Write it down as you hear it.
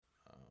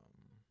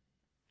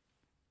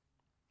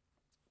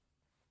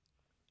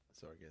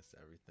So I guess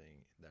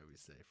everything that we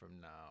say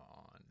from now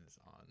on is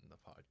on the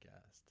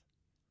podcast.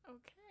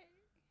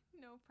 Okay.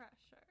 No pressure.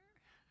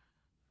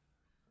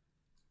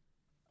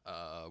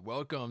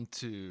 Welcome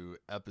to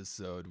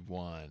episode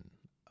 1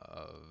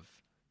 of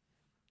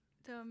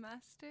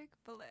Domestic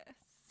Bliss.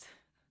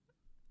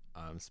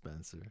 I'm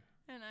Spencer,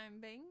 And I'm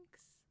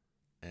Banks.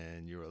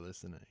 and you are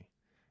listening.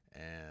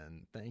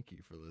 And thank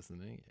you for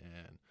listening.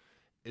 And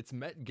it's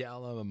Met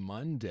Gala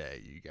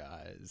Monday, you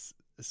guys.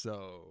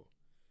 So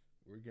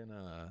we're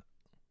gonna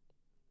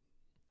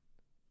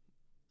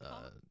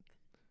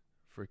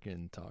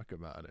freaking talk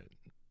about it,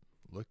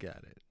 look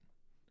at it,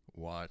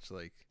 watch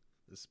like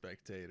the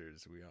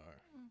spectators we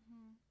are.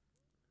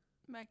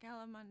 Mm-hmm. Met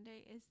Gala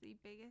Monday is the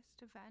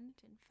biggest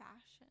event in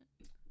fashion.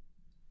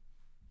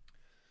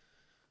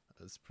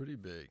 It's pretty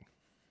big.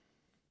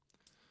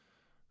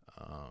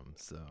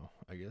 So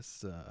I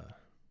guess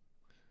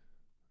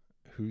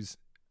who's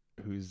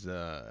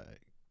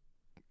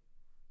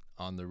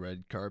on the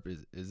red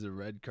carpet? Is a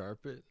red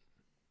carpet?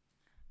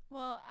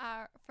 Well,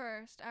 our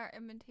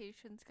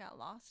invitations got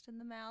lost in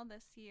the mail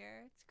this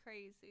year. It's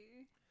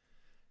crazy.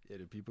 Yeah,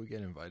 do people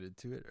get invited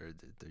to it, or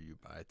do you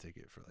buy a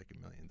ticket for like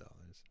 $1 million?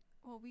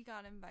 Well, we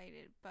got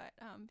invited, but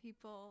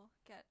people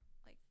get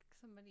like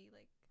somebody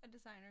like a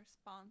designer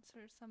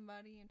sponsors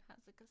somebody and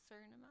has like a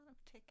certain amount of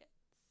tickets.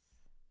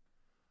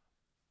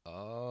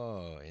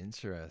 Oh,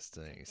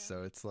 interesting. Yeah.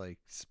 So it's like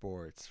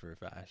sports for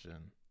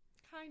fashion.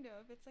 Kind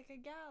of. It's like a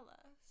gala,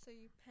 so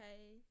you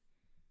pay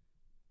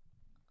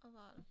a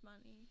lot of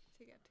money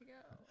to get to go.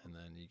 And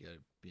then you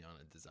get to be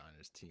on a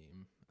designer's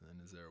team. And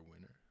then is there a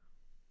winner?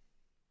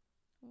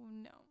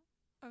 No.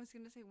 I was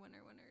going to say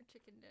winner,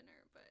 chicken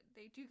dinner, but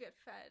they do get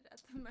fed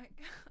at the Met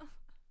Gala.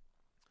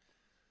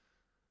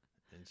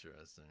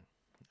 Interesting.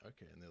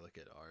 Okay, and they look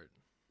at art.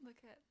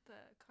 Look at the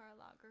car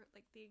logger,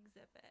 like the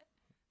exhibit.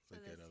 So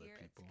Look this at other year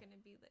people. it's going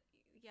to be,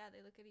 yeah,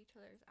 they look at each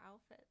other's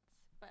outfits.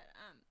 But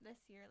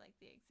this year, like,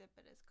 the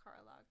exhibit is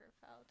Karl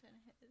Lagerfeld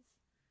and his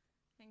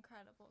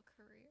incredible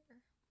career.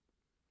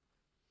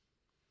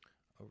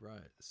 All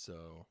right,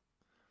 so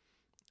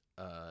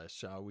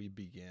shall we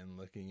begin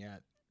looking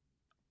at,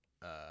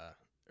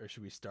 or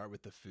should we start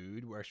with the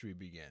food? Where should we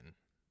begin?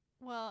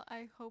 Well,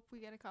 I hope we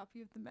get a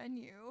copy of the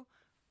menu,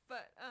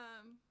 but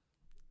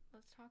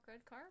let's talk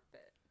red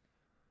carpet.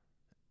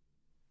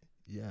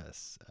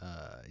 Yes,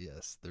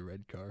 yes, the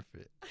red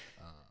carpet.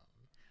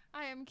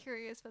 I am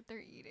curious what they're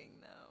eating,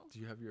 though. Do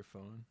you have your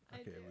phone?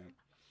 I do.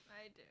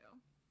 I do.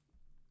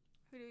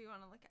 Who do we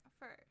want to look at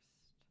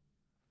first?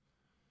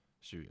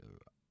 Should we,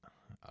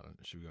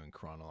 should we go in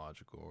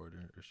chronological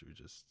order, or should we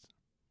just?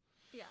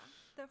 Yeah,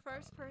 the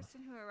first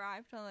person who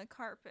arrived on the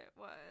carpet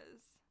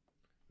was.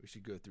 We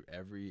should go through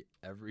every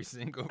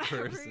single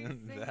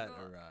person that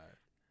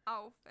arrived.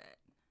 Outfit.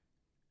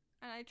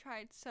 And I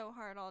tried so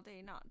hard all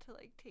day not to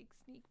like take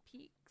sneak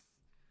peeks.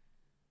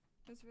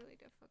 It was really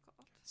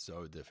difficult.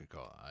 So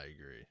difficult. I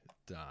agree.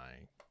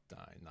 Dying,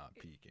 not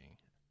peeking.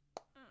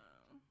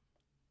 Oh.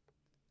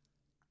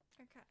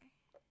 Okay.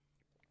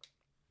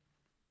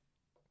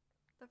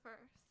 The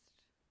first.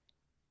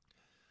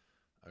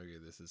 Okay,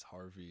 this is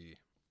Harvey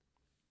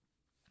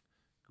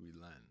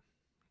Guillen.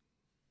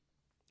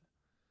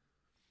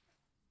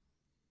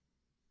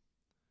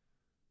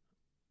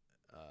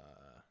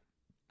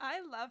 I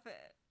love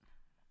it.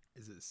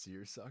 Is it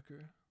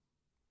seersucker?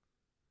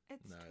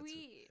 It's No,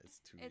 tweed.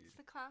 It's tweed. It's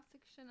the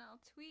classic Chanel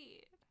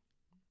tweed.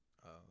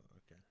 Oh,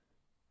 okay.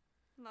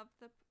 Love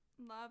the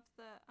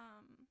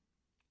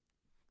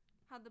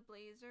how the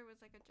blazer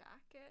was like a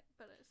jacket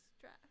but a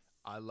dress.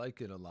 I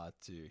like it a lot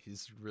too.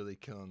 He's really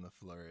killing the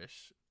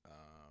flourish,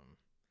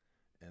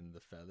 and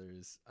the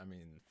feathers. I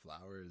mean,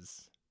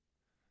 flowers.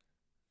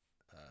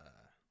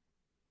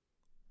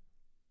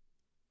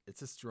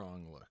 It's a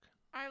strong look.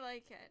 I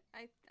like it.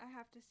 I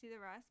have to see the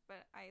rest,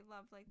 but I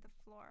love like the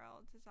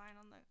floral design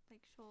on the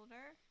like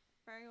shoulder.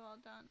 Very well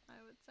done,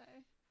 I would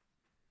say.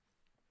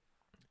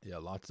 Yeah,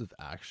 lots of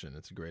action.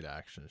 It's a great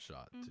action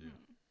shot too.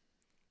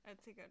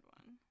 It's a good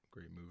one.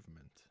 Great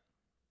movement.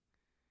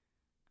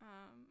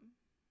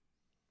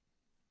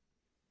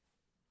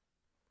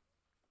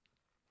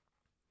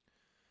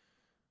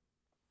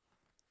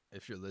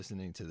 If you're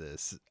listening to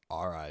this,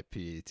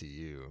 RIP to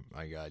you.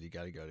 My God, you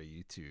got to go to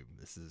YouTube.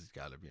 This has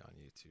got to be on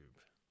YouTube.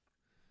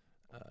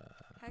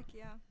 Heck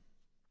yeah.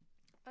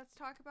 Let's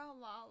talk about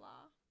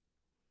Lala.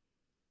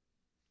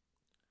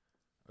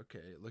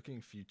 Okay, looking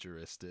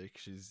futuristic.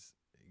 She's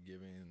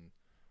giving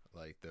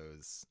like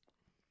those,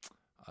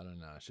 I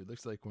don't know. She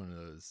looks like one of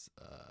those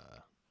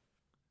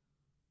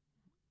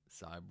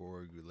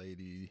cyborg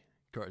lady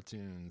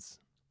cartoons.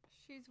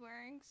 She's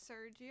wearing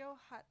Sergio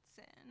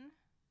Hudson.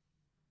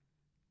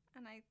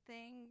 And I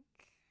think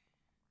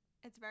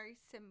it's very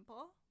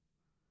simple,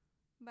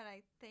 but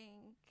I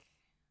think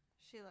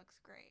she looks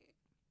great.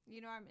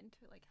 You know, I'm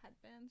into like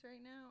headbands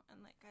right now,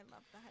 and like I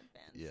love the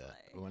headbands. Yeah,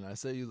 like, when I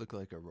say you look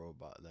like a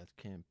robot, that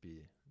can't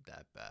be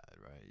that bad,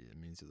 right? It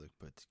means you look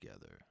put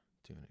together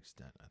to an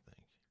extent, I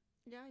think.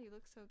 Yeah, you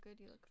look so good,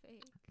 you look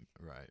fake.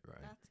 Right.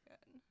 That's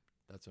good.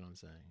 That's what I'm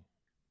saying.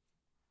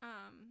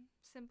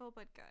 Simple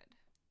but good.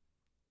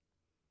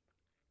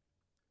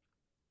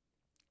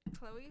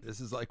 Chloe. This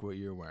is like what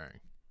you're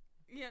wearing.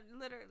 Yeah,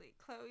 literally.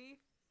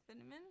 Chloe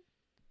Fineman.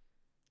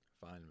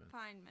 Feynman.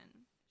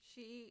 Feynman.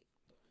 She.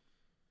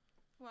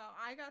 Well,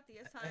 I got the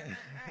assignment,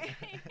 right?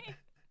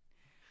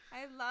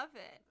 I love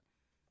it.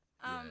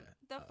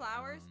 The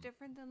flower is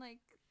different than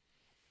like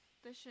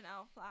the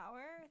Chanel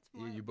flower. It's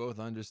more. You both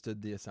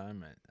understood the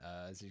assignment.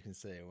 As you can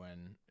say,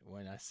 when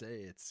I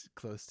say it's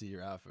close to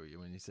your outfit,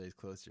 when you say it's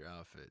close to your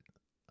outfit,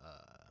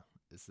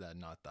 is that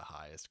not the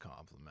highest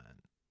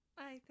compliment?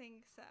 I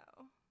think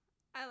so.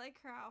 I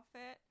like her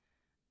outfit.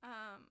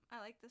 I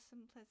like the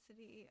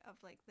simplicity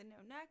of like the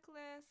no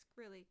necklace,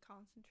 really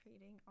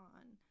concentrating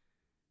on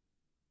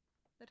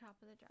the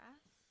top of the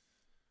dress.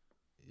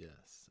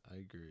 Yes, I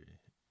agree.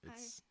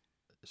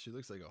 She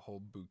looks like a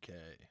whole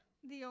bouquet.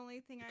 The only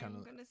thing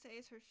I'm gonna say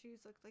is her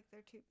shoes look like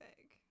they're too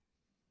big.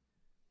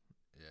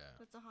 Yeah,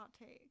 that's a hot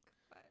take,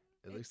 but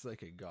it looks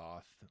like a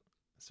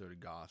sort of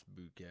goth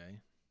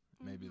bouquet.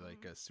 Maybe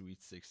like a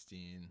Sweet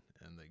 16,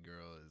 and the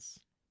girl is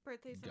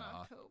birthday's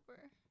goth, in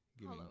October.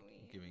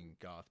 giving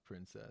goth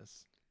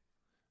princess.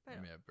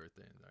 But we have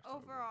birthday in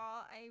October.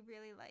 Overall, I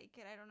really like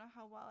it. I don't know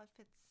how well it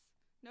fits.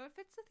 No, it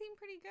fits the theme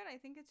pretty good. I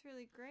think it's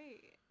really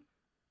great.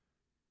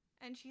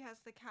 And she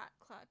has the cat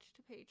clutch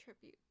to pay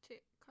tribute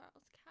to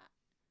Carl's cat.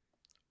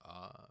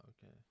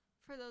 Okay.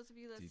 For those of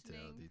you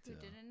listening Detail. who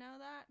didn't know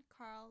that,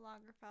 Karl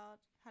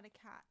Lagerfeld had a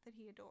cat that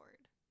he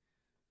adored.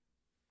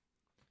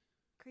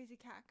 Crazy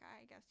cat guy,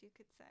 I guess you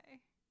could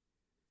say.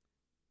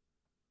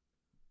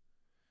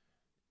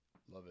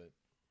 Love it.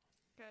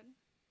 Good.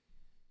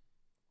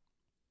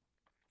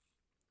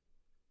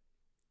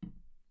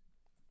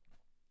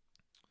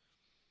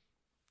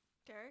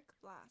 Derek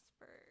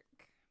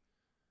Blasberg.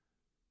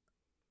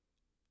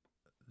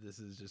 This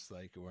is just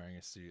like wearing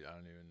a suit. I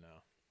don't even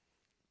know.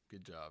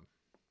 Good job.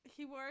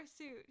 He wore a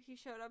suit. He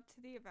showed up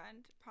to the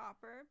event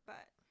proper,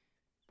 but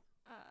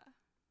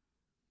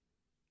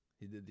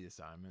he did the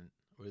assignment.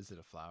 What is it?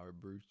 A flower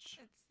brooch?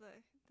 It's the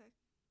I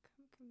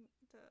can't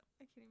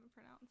even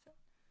pronounce it.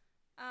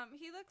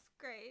 He looks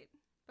great,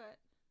 but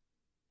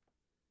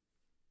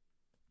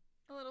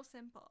a little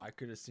simple. I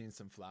could have seen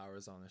some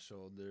flowers on the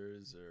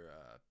shoulders or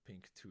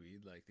pink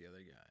tweed like the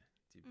other guy,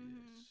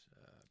 TBH.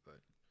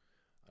 But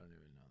I don't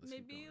even know.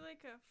 Maybe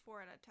like a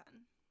 4 out of 10.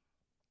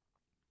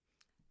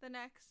 The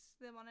next,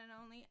 the one and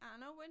only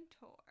Anna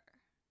Wintour.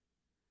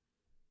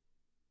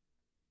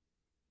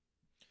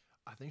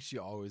 I think she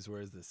always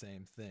wears the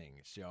same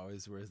thing. She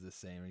always wears the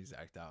same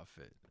exact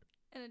outfit.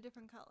 In a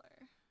different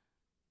color.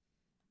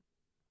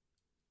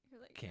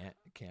 You're like,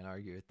 can't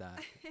argue with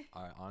that.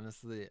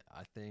 Honestly,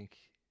 I think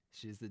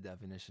she's the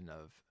definition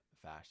of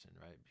fashion,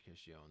 right? Because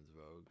she owns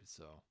Vogue,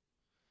 so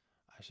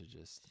I should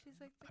just. She's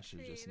like the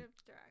creative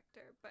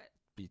director, but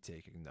be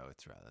taking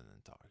notes rather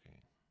than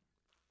talking.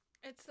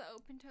 It's the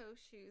open toe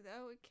shoe,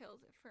 though. It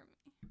kills it for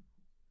me.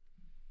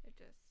 It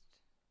just.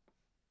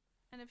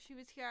 And if she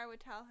was here, I would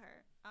tell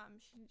her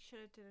she should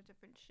have did a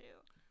different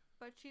shoe.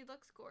 But she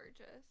looks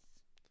gorgeous.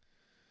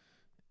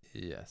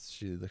 Yes,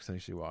 she looks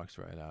like she walks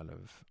right out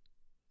of.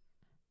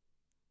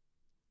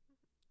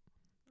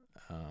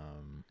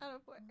 Out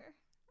of where?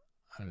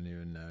 I don't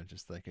even know.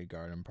 Just like a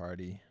garden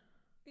party.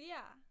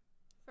 Yeah,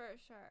 for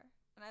sure.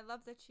 And I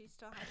love that she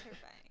still has her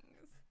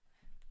bangs.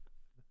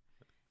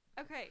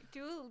 Okay,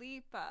 Dua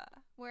Lipa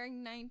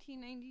wearing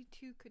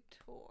 1992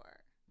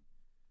 couture.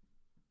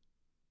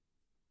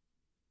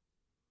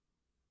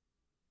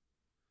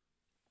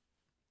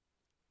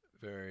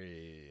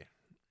 Very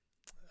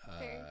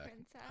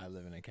princess. I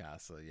live in a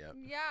castle. Yep.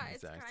 Yeah,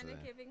 exactly. It's kind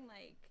of giving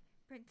like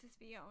Princess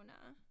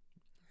Fiona.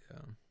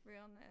 Yeah.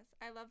 Realness.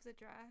 I love the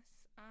dress.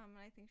 And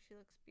I think she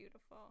looks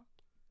beautiful.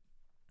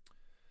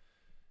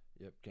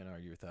 Yep, can't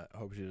argue with that. I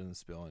hope she doesn't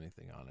spill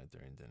anything on it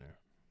during dinner.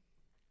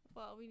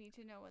 Well, we need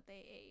to know what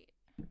they ate.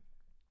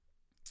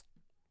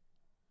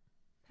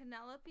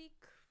 Penelope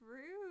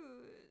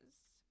Cruz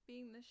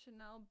being the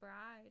Chanel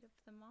bride of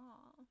them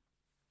all.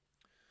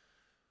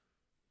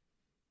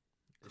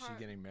 Is she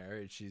getting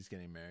married? She's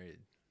getting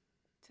married.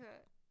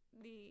 To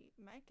the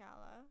Met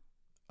Gala.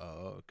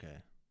 Oh,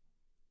 okay.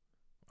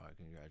 Wow,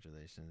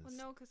 congratulations. Well,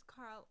 no, because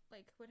Carl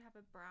would have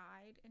a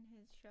bride in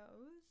his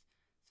shows.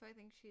 So I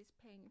think she's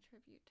paying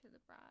tribute to the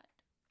bride.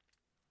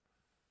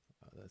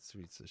 Oh, that's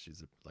sweet. So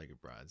she's like a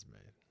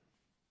bridesmaid.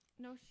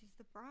 No, she's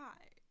the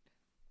bride.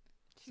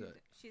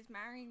 She's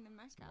marrying the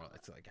Met Gala. Well,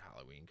 it's like a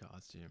Halloween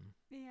costume.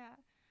 Yeah.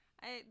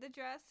 The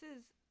dress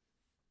is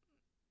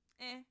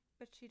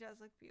but she does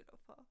look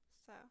beautiful.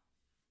 So.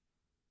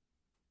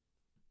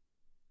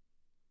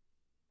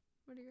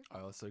 What are your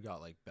thoughts? I also got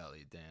like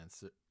belly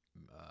dance.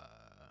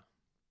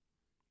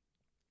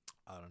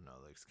 I don't know.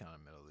 Looks kind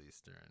of Middle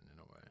Eastern in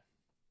a way.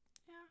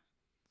 Yeah.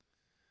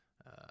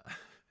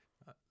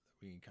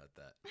 We can cut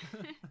that.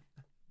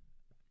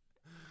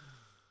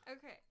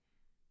 Okay.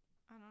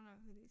 I don't know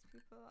who these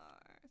people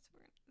are, so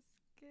we're gonna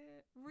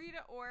skip.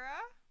 Rita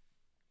Ora.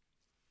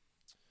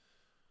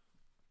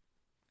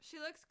 She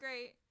looks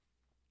great.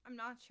 I'm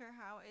not sure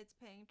how it's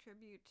paying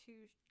tribute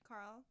to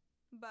Carl.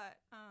 But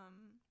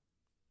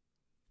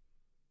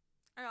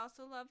I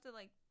also love the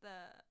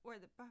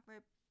right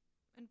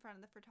in front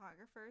of the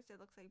photographers, it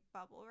looks like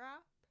bubble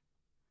wrap.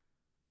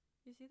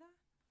 You see that?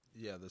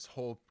 Yeah, this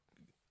whole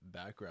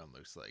background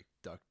looks like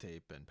duct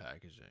tape and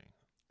packaging.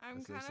 I'm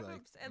This kind looks of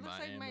like it looks my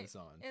like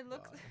Amazon it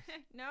looks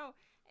buys. no,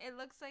 it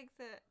looks like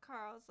the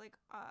Carl's like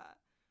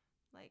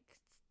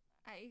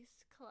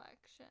ice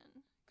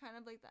collection. Kind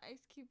of like the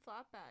ice cube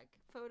flat bag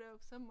photo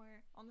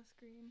somewhere on the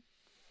screen.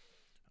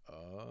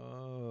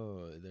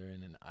 Oh, they're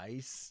in an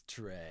ice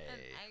tray.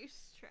 An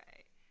ice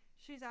tray.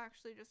 She's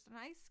actually just an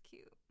ice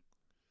cube.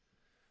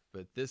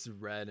 But this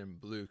red and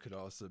blue could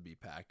also be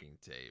packing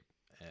tape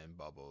and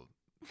bubble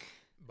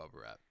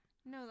wrap.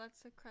 No,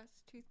 that's the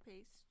Crest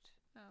toothpaste.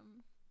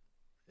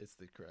 It's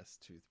the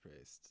Crest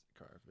toothpaste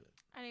carpet.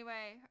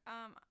 Anyway,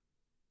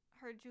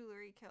 her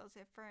jewelry kills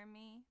it for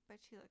me,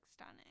 but she looks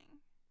stunning.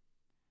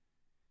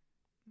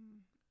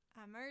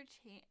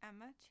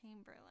 Emma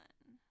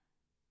Chamberlain.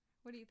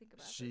 What do you think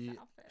about this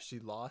outfit? She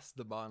lost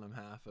the bottom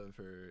half of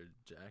her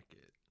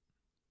jacket.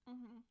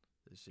 Mm-hmm.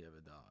 Does she have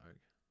a dog?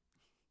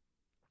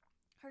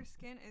 Her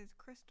skin is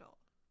crystal.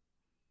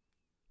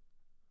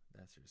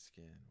 That's her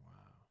skin.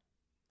 Wow.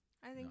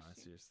 I think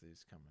seriously,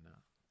 it's coming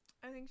out.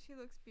 I think she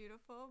looks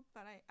beautiful,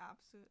 but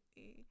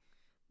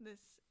this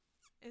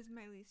is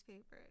my least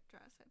favorite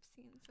dress I've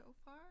seen so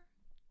far.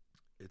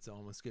 It's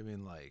almost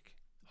giving like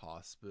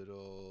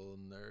hospital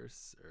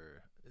nurse,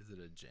 or is it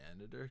a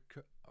janitor?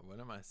 What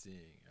am I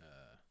seeing?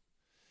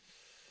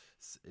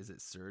 Is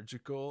it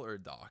surgical or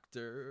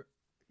doctor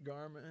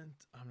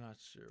garment? I'm not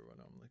sure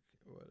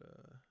what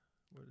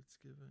it's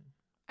giving.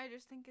 I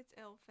just think it's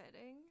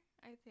ill-fitting.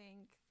 I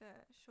think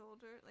the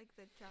shoulder, like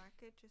the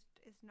jacket, just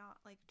is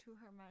not like to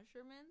her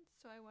measurements.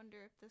 So I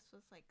wonder if this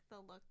was like the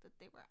look that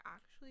they were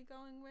actually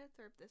going with,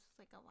 or if this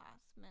was like a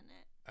last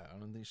minute. I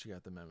don't think she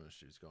got the memo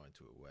she was going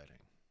to a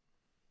wedding.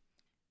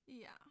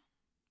 Yeah.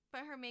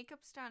 But her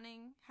makeup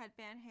stunning,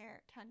 headband,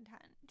 hair 10/10,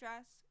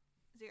 dress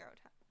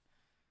 0/10.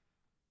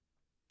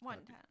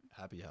 1/10.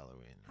 Happy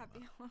Halloween.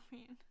 Happy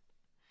Halloween.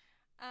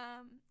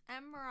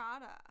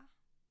 Emerada.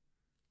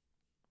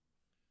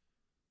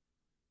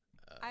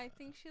 I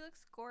think she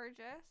looks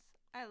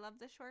gorgeous. I love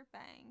the short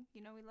bang.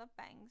 You know, we love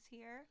bangs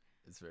here.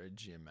 It's very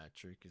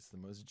geometric. It's the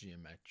most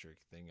geometric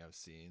thing I've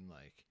seen.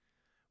 Like,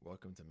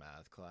 welcome to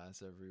math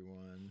class,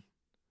 everyone.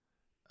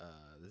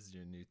 This is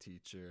your new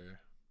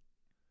teacher.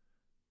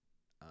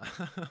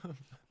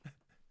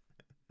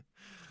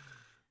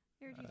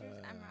 Your teacher's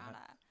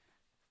Emerada.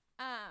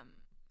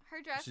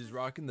 Her dress. She's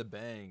rocking the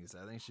bangs.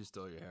 I think she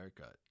stole your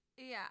haircut.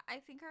 Yeah, I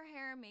think her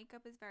hair and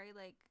makeup is very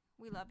like,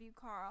 we love you,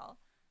 Carl.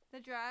 The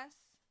dress,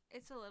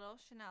 it's a little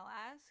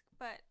Chanel-esque,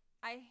 but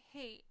I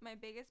hate, my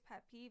biggest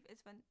pet peeve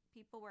is when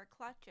people wear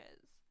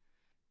clutches.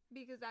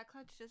 Because that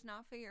clutch does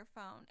not fit your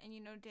phone, and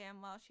you know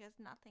damn well she has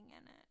nothing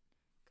in it.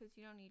 Because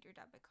you don't need your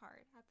debit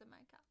card at the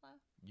Met Gala.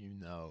 You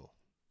know.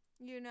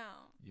 You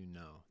know. You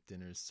know.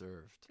 Dinner's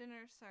served.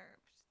 Dinner's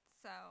served.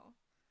 So,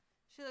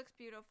 she looks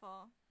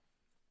beautiful.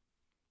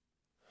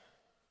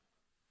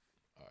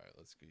 All right,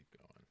 let's keep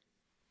going.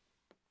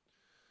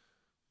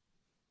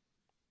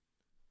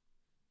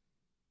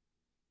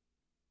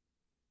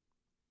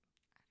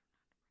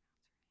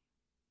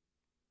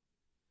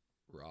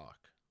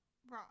 Rock.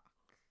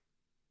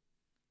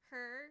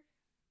 Her,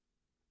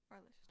 or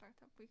let's just start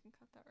that. We can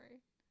cut that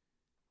right.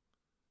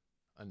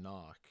 A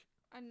knock.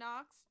 A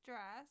Knox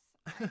dress.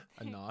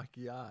 A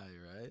knocky eye,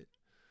 right?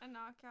 A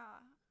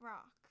Naka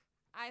rock.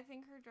 I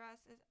think her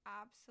dress is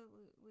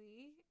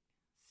absolutely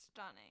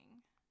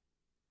stunning.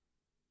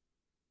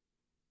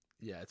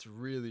 Yeah, it's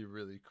really,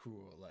 really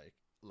cool.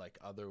 Like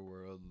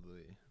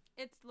otherworldly.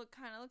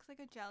 Kind of looks like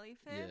a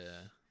jellyfish.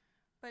 Yeah.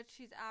 But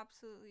she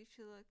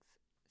looks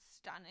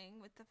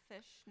stunning with the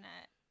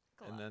fishnet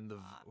glove. And then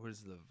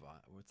what's the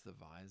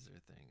visor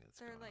thing that's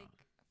They're going like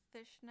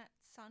fishnet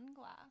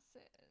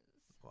sunglasses.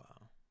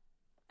 Wow.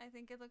 I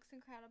think it looks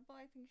incredible.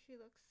 I think she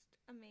looks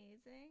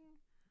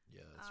amazing.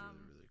 Yeah, that's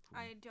really, really cool.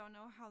 I don't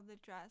know how the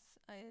dress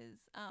is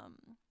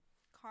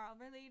Carl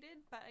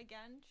related, but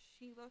again,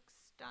 she looks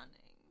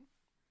stunning.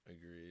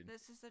 Agreed.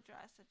 This is a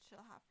dress that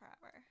she'll have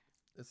forever.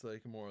 It's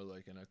like more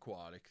like an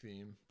aquatic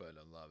theme, but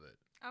I love it.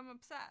 I'm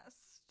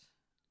obsessed.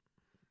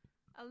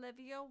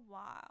 Olivia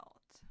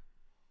Wilde.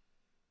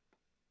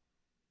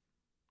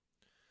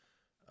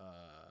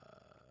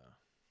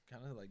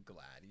 Kind of like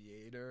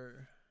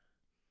Gladiator.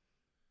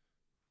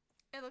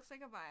 It looks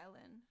like a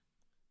violin.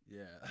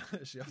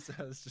 Yeah, she also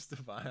has just a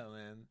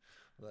violin,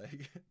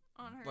 like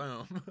on her.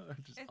 Boom,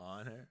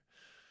 on her.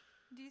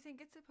 Do you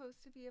think it's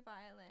supposed to be a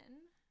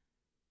violin,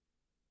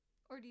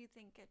 or do you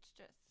think it's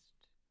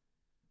just?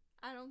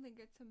 I don't think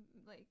it's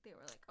like they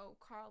were like, oh,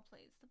 Carl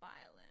plays the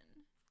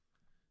violin.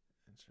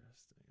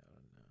 Interesting. I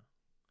don't know.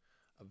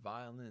 A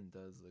violin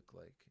does look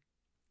like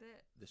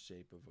the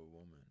shape of a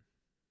woman.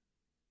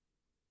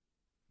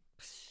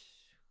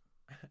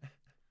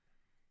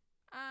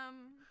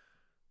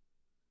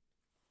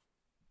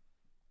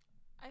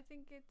 I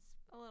think it's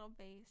a little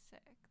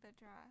basic, the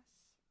dress.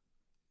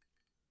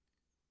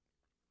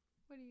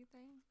 What do you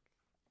think?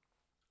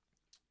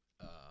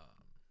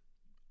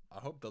 I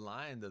hope the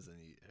lion doesn't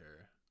eat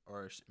her,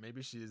 or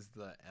maybe she's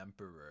the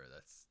emperor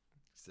that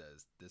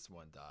says this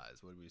one dies.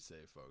 What do we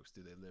say, folks?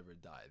 Do they live or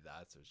die?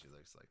 That's what she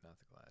looks like, not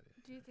the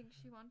gladiator. Do you think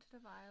she wanted a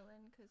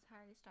violin because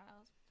Harry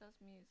Styles does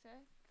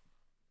music?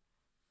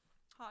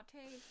 Hot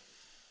take.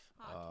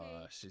 Hot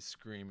take. She's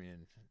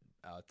screaming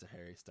out to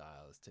Harry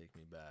Styles, "Take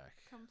me back."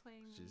 Come play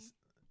me. She's.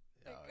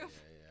 Oh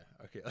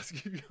yeah. Okay, let's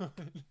keep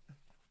going.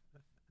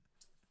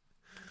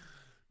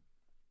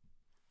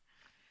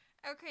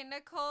 Okay,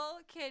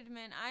 Nicole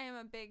Kidman. I am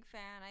a big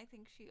fan. I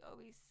think she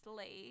always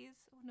slays,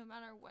 no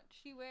matter what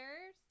she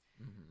wears.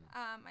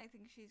 Mm-hmm. I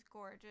think she's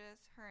gorgeous.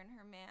 Her and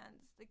her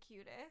man's the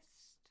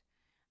cutest.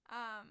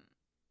 I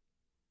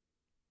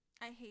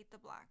hate the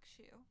black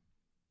shoe.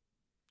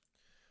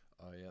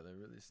 Oh yeah, that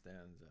really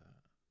stands out.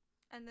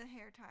 And the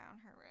hair tie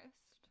on her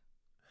wrist.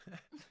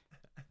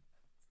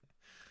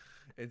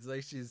 It's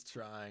like she's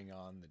trying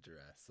on the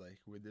dress.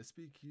 Like, would this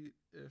be cute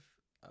if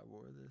I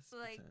wore this?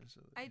 Like,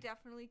 potentially? I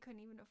definitely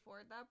couldn't even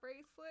afford that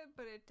bracelet,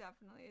 but it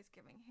definitely is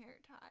giving hair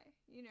tie.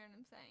 You know what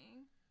I'm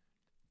saying?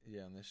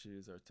 Yeah, and the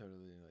shoes are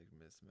totally like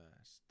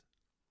mismatched.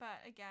 But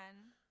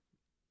again,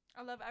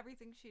 I love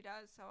everything she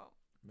does, so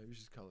Maybe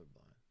she's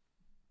colorblind.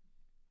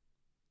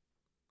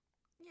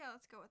 yeah,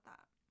 let's go with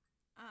that.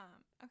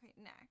 Okay,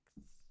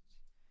 next.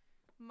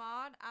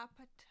 Maud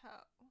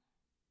Apatow.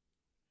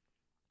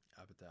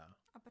 Apatow.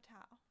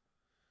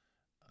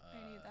 I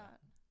knew that.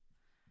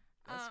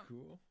 That's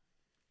cool.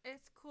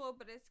 It's cool,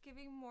 but it's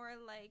giving more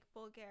like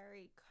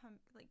Bulgari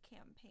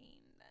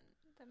campaign than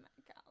the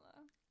Met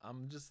Gala.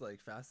 I'm just like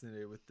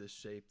fascinated with this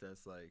shape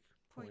that's like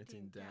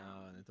pointing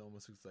down. down. It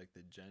almost looks like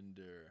the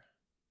gender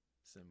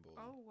symbol.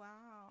 Oh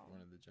wow!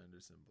 One of the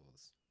gender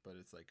symbols, but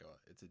it's like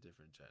it's a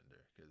different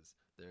gender because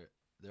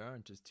there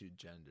aren't just two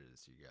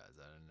genders, you guys.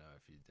 I don't know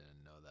if you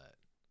didn't know that.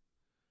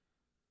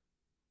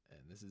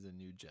 And this is a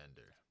new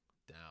gender,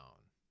 down.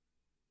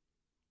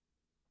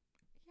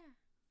 Yeah.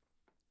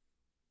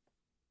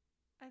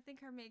 I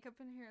think her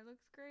makeup and hair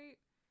looks great.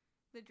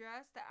 The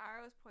dress, the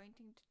arrow is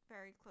pointing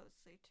very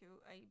closely to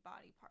a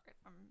body part.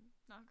 I'm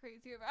not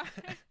crazy about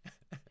it.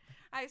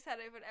 I said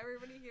it, but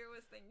everybody here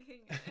was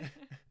thinking it.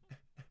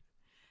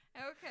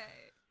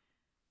 Okay.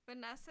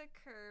 Vanessa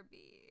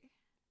Kirby.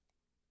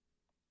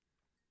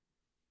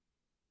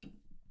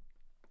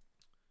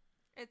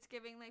 It's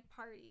giving like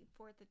party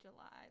 4th of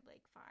July,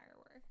 like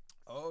fireworks.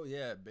 Oh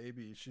yeah,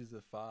 baby, she's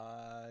a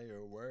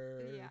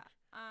firework. Yeah.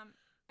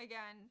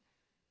 Again,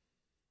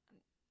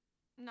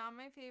 not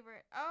my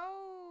favorite.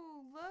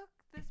 Oh, look,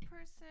 this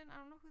person. I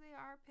don't know who they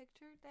are.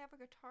 Pictured. They have a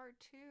guitar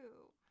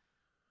too.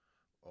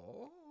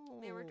 Oh,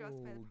 They were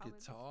dressed by the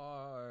Paladins.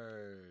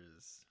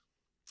 guitars.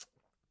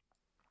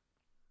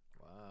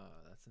 Wow,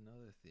 that's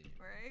another theme.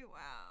 Right?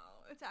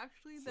 Wow. It's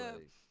actually It's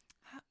the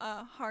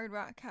like, Hard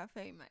Rock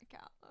Cafe Met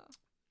Gala.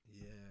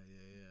 yeah.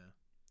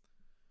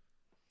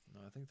 No,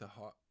 I think the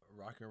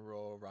Rock and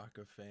Roll Rock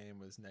of Fame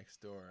was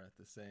next door at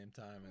the same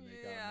time, and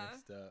they got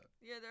mixed up.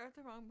 Yeah, they're at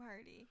the wrong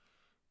party.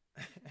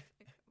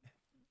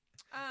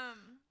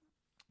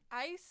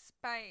 Ice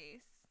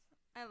Spice.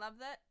 I love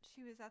that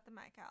she was at the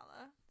Met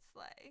Gala.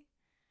 Slay.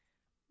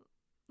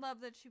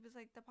 Love that she was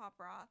like the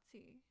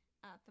paparazzi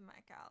at the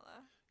Met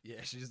Gala.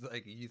 Yeah, she's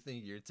like, you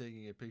think you're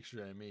taking a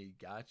picture of me?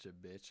 Gotcha,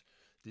 bitch.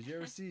 Did you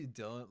ever see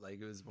Dylan? Like,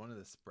 it was one of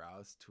the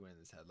Sprouse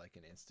twins had like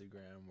an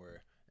Instagram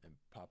where and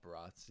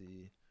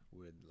paparazzi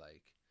would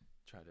like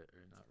try to,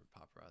 or not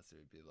paparazzi,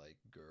 would be like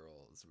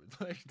girls would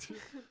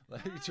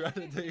like try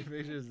to take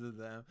pictures of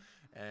them,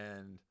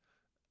 and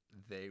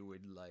they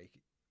would like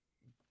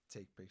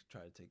try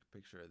to take a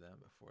picture of them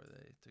before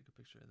they took a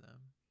picture of them.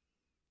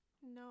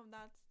 No,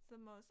 that's the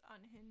most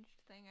unhinged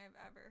thing I've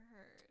ever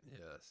heard.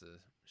 Yeah,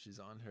 so she's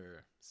on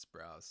her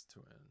Sprouse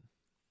twin.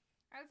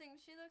 I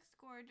think she looks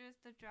gorgeous.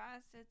 The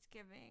dress, it's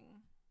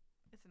giving.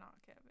 It's not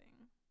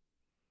giving.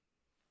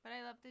 But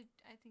I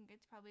think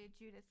it's probably a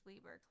Judith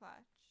Lieber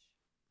clutch.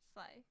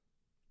 Slay.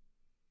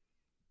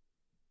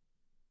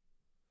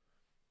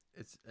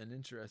 It's an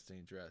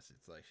interesting dress.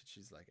 It's like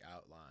she's like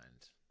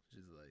outlined.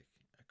 She's like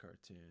a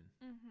cartoon.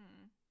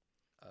 Mm-hmm.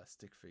 A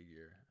stick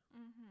figure.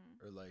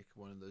 Mm-hmm. Or like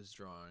one of those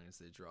drawings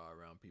they draw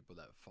around people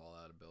that fall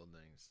out of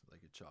buildings,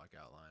 like a chalk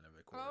outline of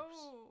a corpse.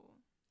 Oh.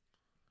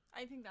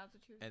 I think that's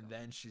what she was And going.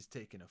 then she's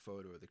taking a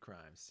photo of the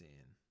crime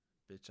scene.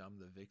 Bitch, I'm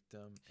the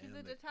victim. She's and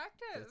a the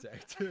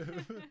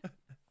detective.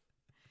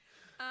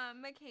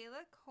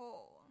 Michaela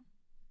Cole.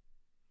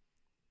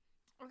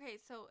 Okay,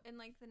 so in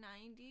like the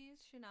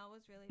 90s, Chanel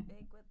was really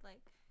big with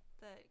like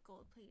the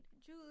gold plated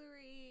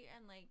jewelry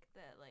and like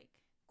the like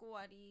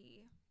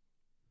gaudy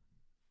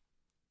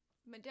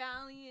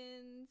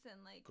medallions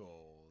and like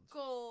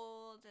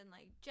gold and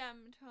like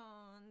gem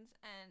tones,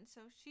 and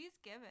so she's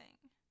giving.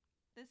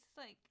 This is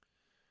like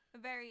a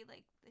very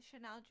like the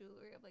Chanel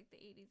jewelry of like the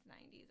 80s,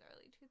 90s,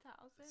 early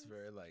 2000s. It's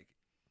very like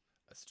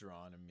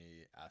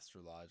astronomy,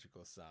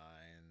 astrological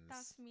signs.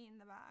 That's me in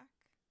the back.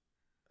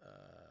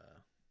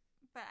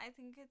 But I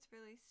think it's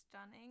really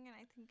stunning, and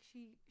I think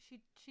she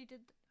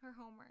did her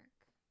homework.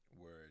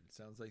 Word.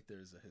 Sounds like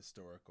there's a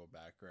historical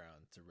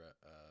background to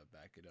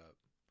back it up.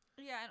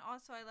 Yeah, and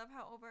also I love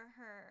how over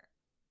her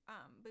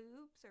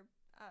boobs or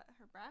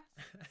her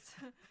breasts.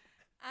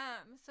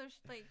 So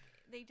she, like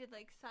they did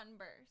like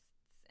sunbursts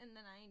in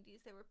the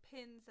 90s. They were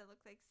pins that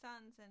looked like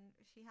suns, and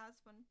she has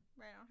one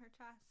right on her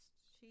chest.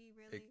 She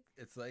really.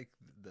 It's like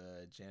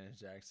the Janet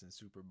Jackson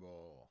Super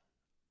Bowl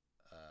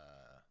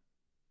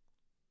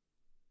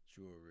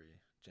jewelry.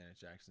 Janet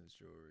Jackson's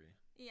jewelry.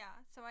 Yeah,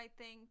 so I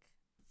think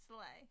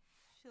slay.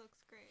 She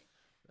looks great.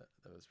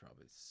 That was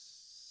probably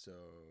so.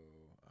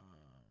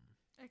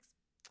 Ex-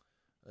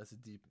 That's a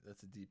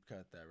deep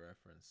cut, that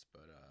reference,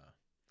 but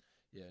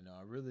yeah, no,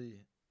 I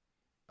really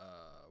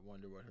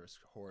wonder what her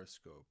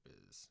horoscope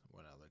is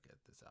when I look at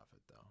this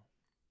outfit, though.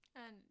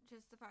 and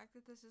just the fact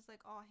that this is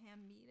like all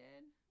hand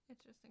beaded,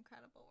 it's just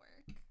incredible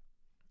work.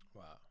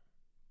 Wow,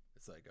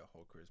 it's like a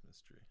whole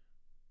Christmas tree.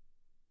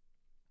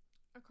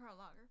 A Karl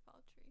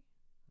Lagerfeld tree.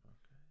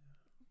 Okay, yeah.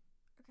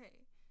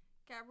 Okay,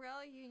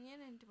 Gabrielle Union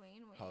and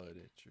Dwayne Wade.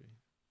 Holiday tree.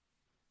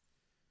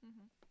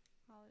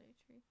 Holiday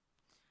tree.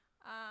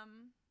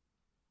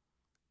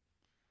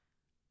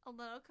 A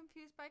little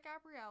confused by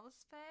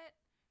Gabrielle's fit,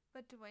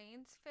 but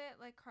Dwayne's fit,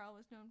 like Karl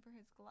was known for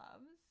his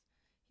gloves.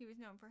 He was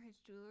known for his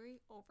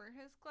jewelry over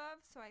his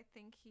gloves, so I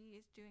think he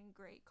is doing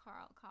great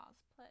Karl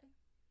cosplay.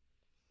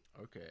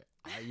 Okay,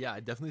 yeah, I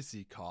definitely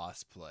see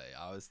cosplay.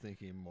 I was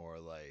thinking more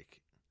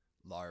like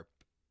LARPer.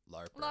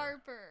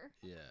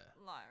 Yeah.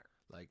 LARP.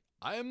 Like,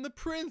 I am the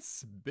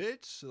prince,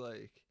 bitch.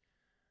 Like,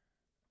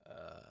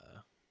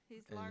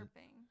 He's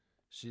LARPing.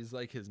 she's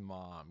like his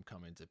mom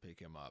coming to pick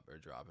him up or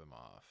drop him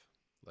off.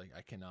 Like,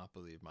 I cannot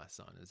believe my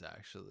son is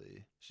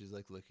actually. She's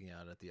like looking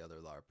out at the other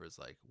LARPers,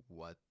 like,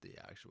 what the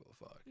actual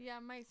fuck? Yeah,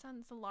 my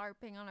son's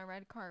LARPing on a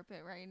red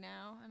carpet right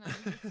now, and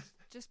I'm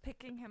just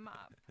picking him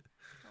up.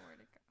 Nowhere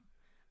to go.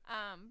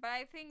 But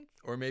I think.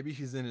 Or maybe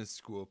he's in his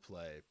school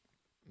play.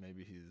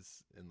 Maybe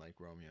he's in like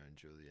Romeo and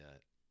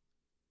Juliet.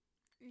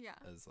 Yeah.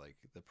 As like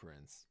the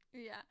prince.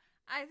 Yeah.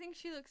 I think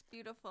she looks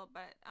beautiful,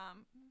 but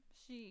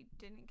she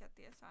didn't get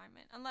the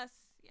assignment. Unless,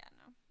 yeah,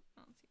 no.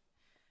 I don't see.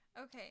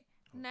 Okay.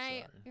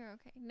 Sorry. You're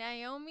okay.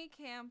 Naomi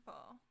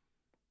Campbell.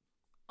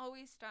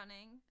 Always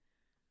stunning.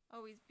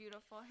 Always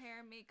beautiful.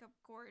 Hair, makeup,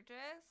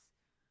 gorgeous.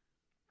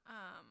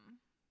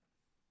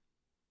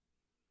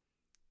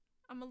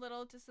 I'm a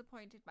little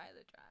disappointed by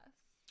the dress.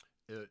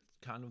 It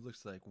kind of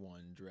looks like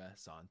one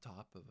dress on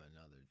top of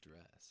another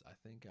dress. I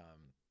think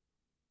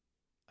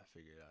I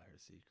figured out her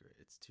secret.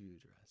 It's two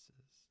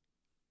dresses.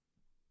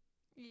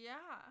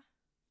 Yeah.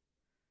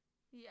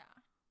 Yeah.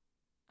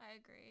 I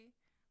agree.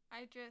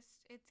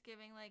 It's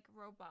giving like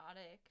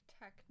robotic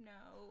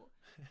techno.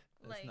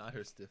 That's not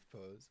her stiff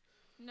pose.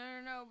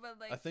 No, but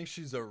like. I think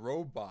she's a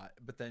robot,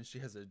 but then she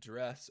has a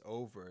dress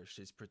over.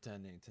 She's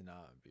pretending to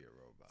not be a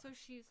robot. So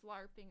she's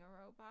LARPing a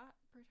robot,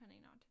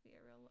 pretending not to be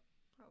a real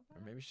robot.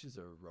 Or maybe she's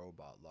a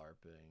robot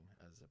LARPing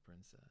as a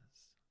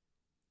princess.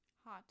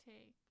 Hot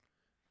take.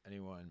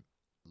 Anyone,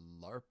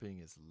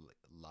 LARPing is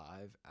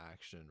live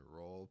action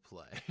role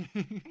play.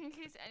 In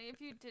case any of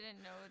you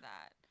didn't know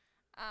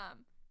that.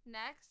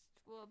 Next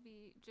will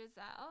be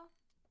Giselle.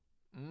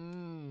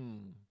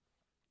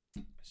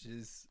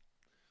 She's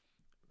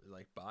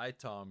like, bye,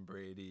 Tom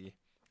Brady.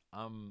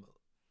 I'm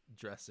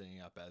dressing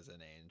up as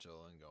an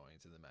angel and going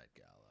to the Met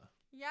Gala.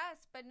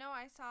 Yes, but no,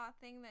 I saw a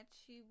thing that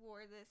she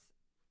wore this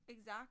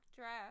exact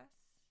dress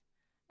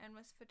and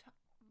was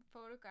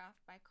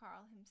photographed by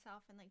Karl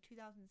himself in like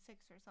 2006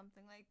 or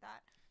something like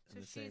that.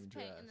 So she's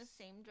paying in the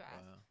same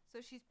dress. Wow.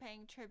 So she's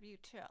paying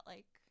tribute to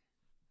like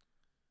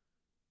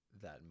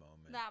that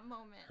moment.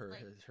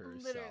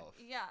 Herself.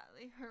 Yeah,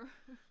 like her.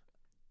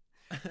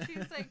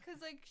 She's like,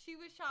 cause like she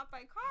was shot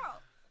by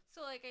Karl.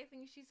 So like I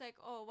think she's like,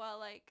 oh well,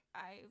 like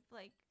I've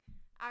like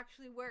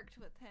actually worked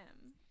with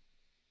him.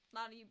 A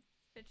lot of you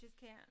bitches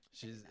can't.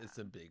 It's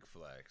a big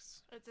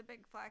flex. It's a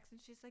big flex,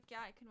 and she's like,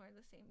 yeah, I can wear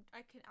the same.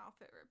 I can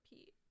outfit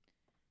repeat.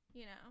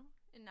 You know,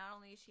 and not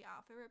only is she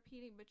outfit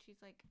repeating, but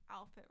she's like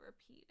outfit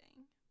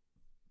repeating.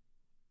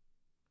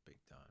 Big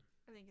time.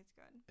 I think it's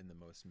good. In the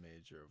most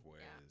major of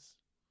ways. Yeah.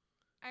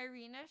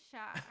 Irina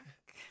Shayk.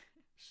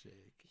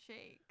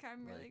 Shake.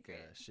 I'm really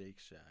great. Shake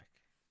Shack.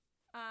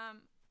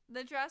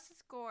 The dress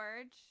is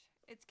gorge.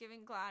 It's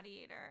giving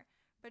gladiator,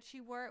 but she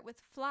wore it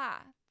with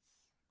flats.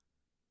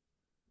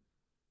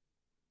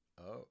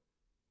 Oh.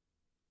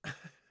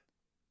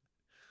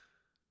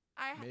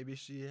 Maybe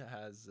she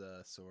has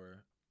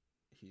sore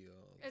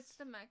heels. It's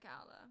the Met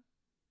Gala.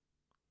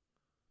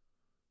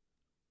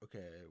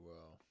 Okay,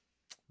 well,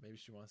 maybe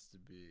she wants to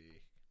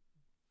be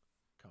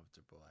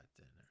comfortable at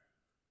dinner.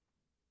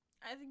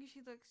 I think she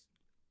looks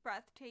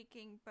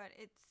breathtaking, but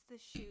it's the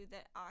shoe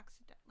that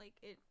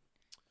it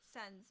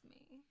sends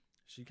me.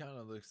 She kind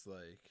of looks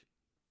like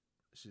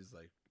she's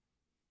like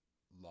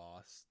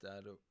lost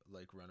at a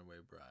like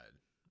runaway bride,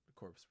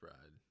 corpse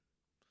bride,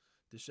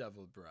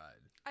 disheveled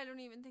bride. I don't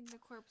even think the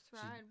corpse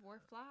bride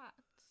wore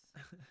flats.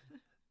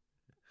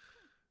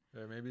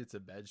 Or maybe it's a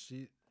bed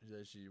sheet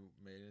that she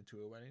made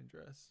into a wedding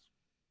dress.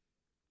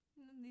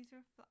 These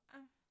are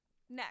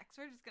next.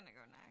 We're just gonna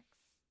go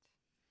next.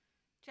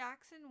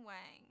 Jackson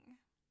Wang.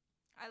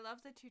 I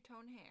love the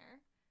two-tone hair.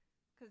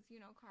 because,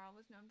 you know, Carl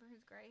was known for his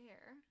gray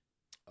hair.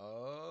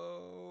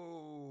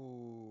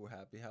 Oh,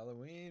 happy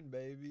Halloween,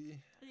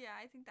 baby. Yeah,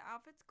 I think the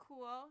outfit's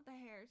cool. The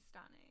hair's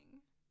stunning.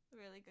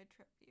 Really good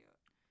tribute.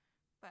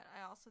 But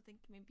I also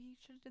think maybe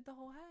he should have did the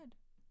whole head.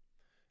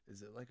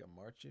 Is it like a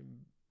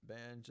marching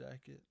band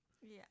jacket?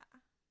 Yeah,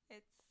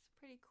 it's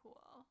pretty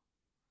cool.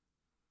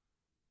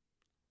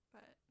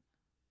 But,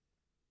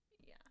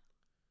 yeah.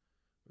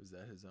 Was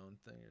that his own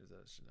thing or is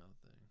that a Chanel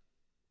thing?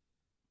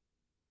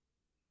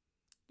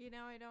 You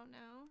know, I don't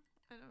know.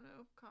 I don't know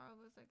if Carl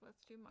was like,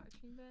 let's do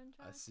marching band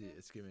jackets. I see.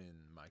 It's giving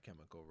My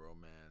Chemical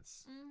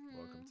Romance. Mm-hmm.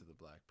 Welcome to the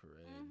Black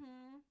Parade.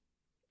 Mm-hmm.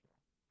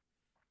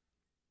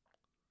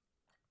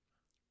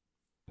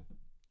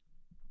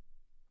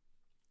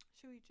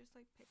 Should we just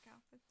like pick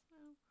outfits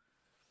now?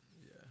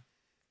 Yeah.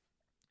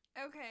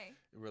 Okay.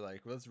 We're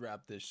like, let's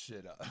wrap this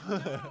shit up. No,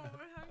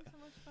 we're having so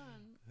much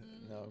fun.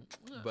 No,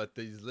 but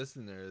these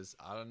listeners,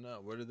 I don't know.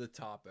 What are the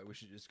top? We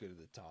should just go to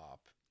the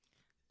top.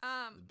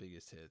 The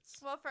biggest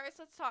hits. Well, first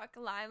let's talk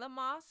Lila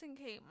Moss and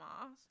Kate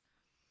Moss.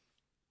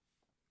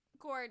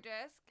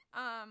 Gorgeous.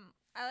 I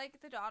like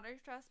the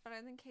daughter's dress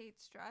better than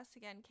Kate's dress.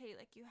 Again, Kate,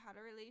 like, you had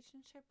a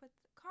relationship with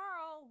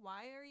Carl.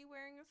 Why are you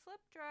wearing a slip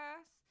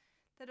dress?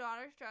 The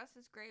daughter's dress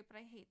is great, but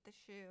I hate the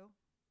shoe.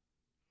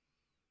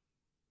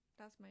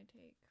 That's my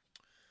take.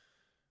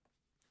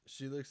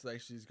 She looks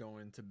like she's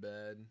going to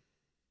bed.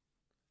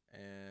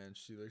 And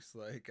she looks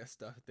like a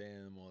stuffed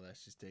animal that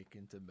she's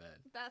taken to bed.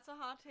 That's a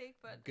hot take,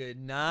 but... Good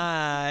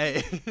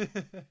night.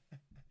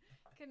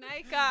 Good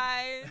night,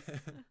 guys.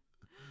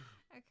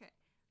 Okay,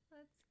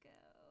 let's go.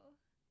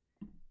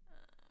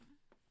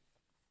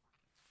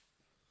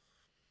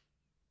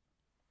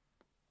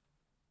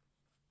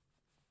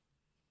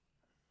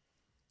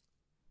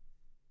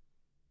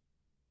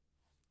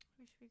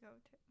 Who should we go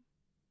to?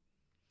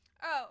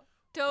 Oh,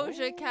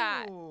 Doja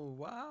Cat. Oh,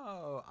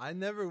 wow. I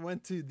never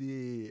went to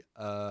the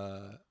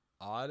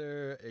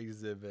otter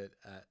exhibit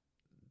at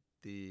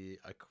the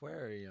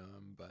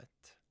aquarium, but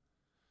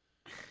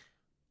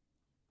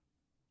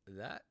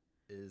that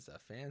is a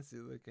fancy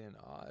looking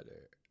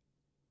otter.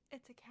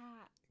 It's a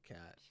cat.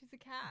 Cat. She's a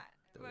cat.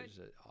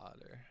 Doja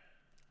otter.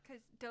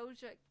 Because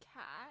Doja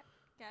Cat,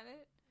 get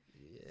it?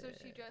 Yeah. So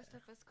she dressed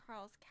up as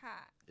Carl's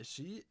cat. Is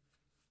she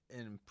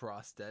in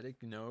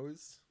prosthetic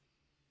nose?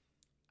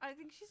 I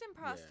think she's in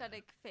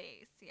prosthetic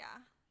face,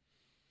 yeah.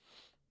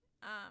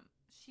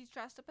 She's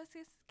dressed up as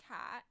his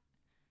cat.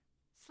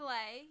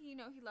 Slay, you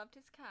know, he loved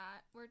his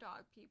cat. We're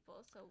dog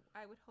people, so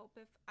I would hope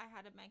if I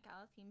had a Met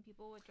Gala theme,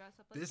 people would dress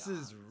up like This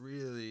dogs. is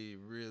really,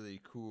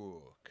 really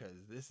cool,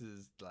 because this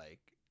is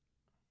like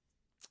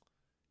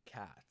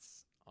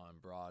Cats on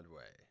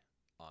Broadway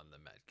on the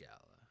Met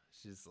Gala.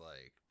 She's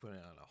like putting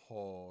on a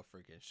whole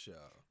freaking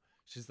show.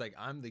 She's like,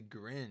 I'm the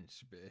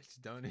Grinch,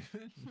 bitch. Don't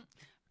even.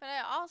 But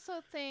I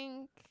also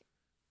think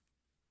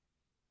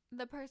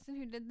the person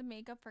who did the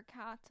makeup for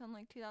Cats on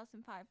like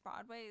 2005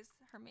 Broadway is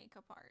her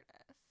makeup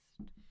artist.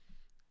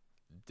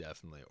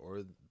 Definitely.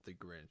 Or the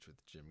Grinch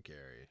with Jim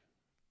Carrey.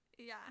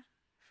 Yeah,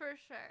 for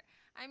sure.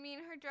 I mean,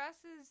 her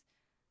dress is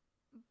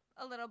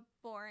a little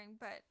boring,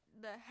 but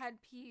the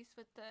headpiece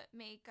with the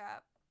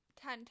makeup,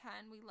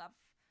 10/10. We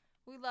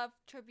love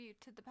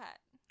tribute to the pet.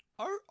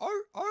 Art.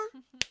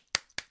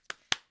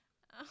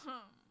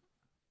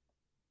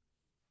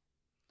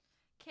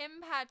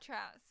 Kim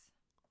Petras.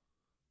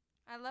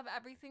 I love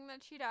everything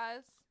that she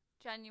does,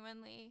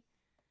 genuinely.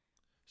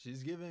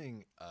 She's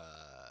giving,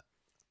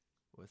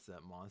 what's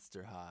that,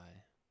 Monster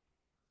High?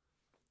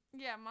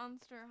 Yeah,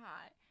 Monster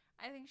High.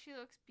 I think she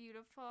looks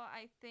beautiful.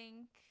 I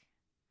think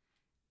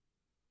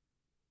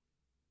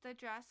the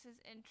dress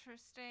is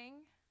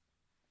interesting.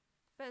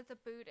 But the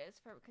boot is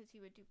because he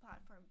would do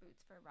platform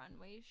boots for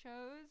runway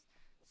shows.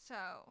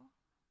 So,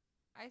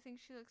 I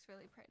think she looks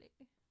really pretty.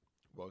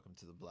 Welcome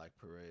to the Black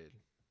Parade.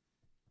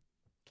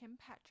 Kim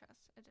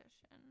Petras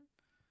edition.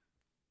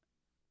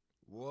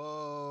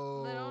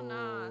 Whoa. Little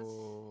Nas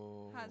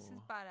has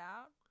his butt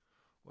out.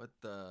 What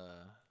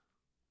the?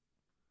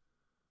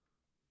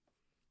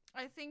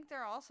 I think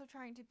they're also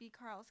trying to be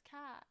Carl's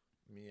cat.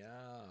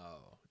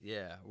 Meow.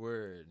 Yeah,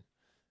 word.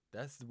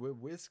 That's with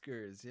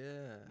whiskers,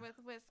 yeah. With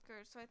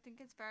whiskers. So I think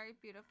it's very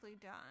beautifully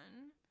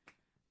done.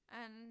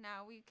 And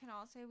now we can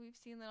all say we've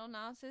seen Little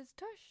Nas's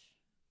tush.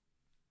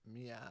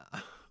 Meow.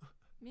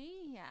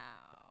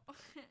 Meow.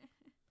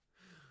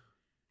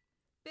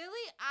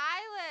 Billie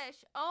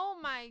Eilish. Oh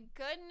my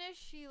goodness,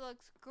 she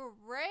looks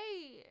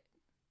great.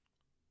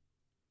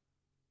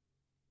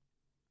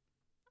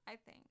 I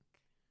think.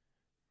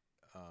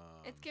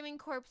 It's giving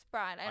Corpse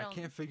Bride. I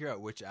can't figure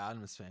out which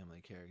Addams Family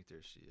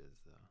character she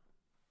is, though.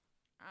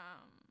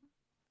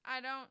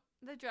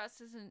 The dress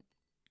isn't.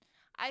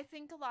 I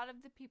think a lot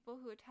of the people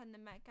who attend the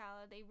Met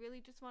Gala, they really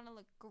just want to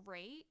look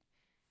great,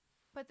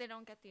 but they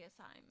don't get the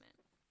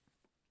assignment.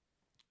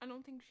 I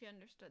don't think she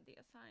understood the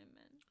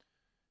assignment.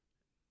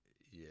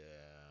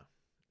 Yeah.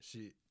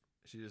 She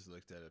just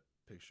looked at a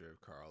picture of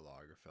Karl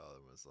Lagerfeld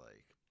and was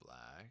like,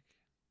 black?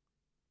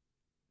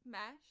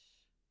 Mesh?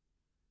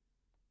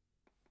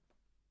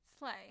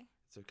 Slay.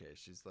 It's okay.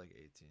 She's like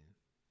 18.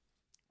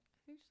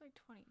 think she's like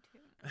 22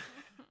 now.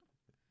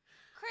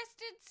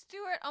 Kristen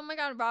Stewart. Oh my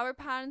god, Robert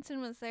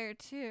Pattinson was there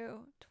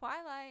too.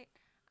 Twilight.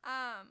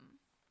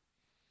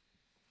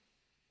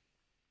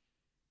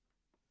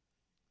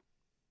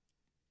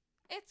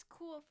 It's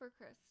cool for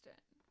Kristen.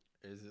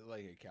 Is it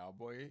like a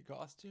cowboy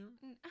costume?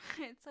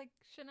 It's like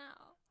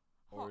Chanel.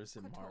 Or is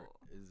it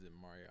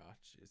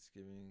mariachi? It's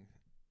giving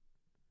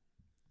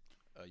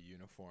a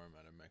uniform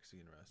at a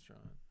Mexican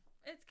restaurant.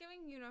 It's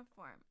giving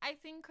uniform. I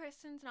think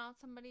Kristen's not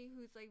somebody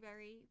who's like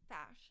very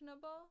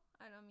fashionable.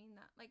 I don't mean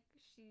that. Like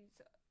she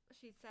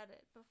said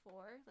it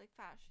before. Like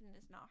fashion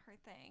is not her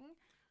thing.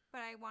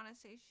 But I want to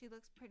say she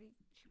looks pretty.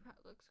 She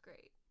looks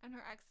great. And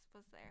her ex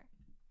was there.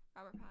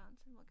 Robert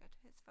Pattinson. We'll get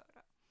to his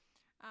photo.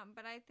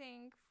 But I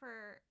think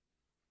for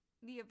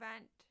the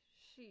event,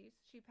 she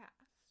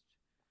passed.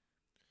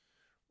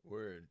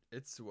 Word.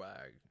 It's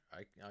swag.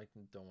 I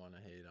don't want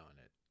to hate on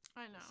it.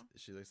 I know.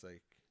 She looks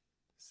like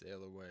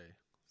sail away.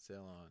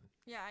 Sail on.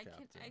 Yeah, I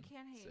Captain,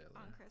 can't hate sailor.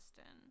 on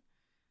Kristen.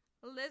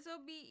 Lizzo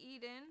B.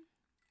 Eden,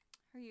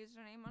 her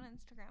username on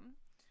Instagram.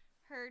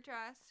 Her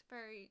dress,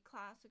 very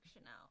classic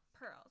Chanel.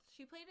 Pearls.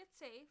 She played it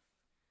safe.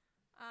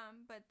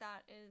 But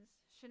that is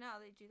Chanel.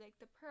 They do like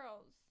the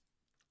pearls.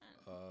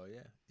 Oh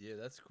yeah. Yeah,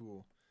 that's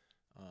cool.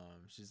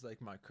 She's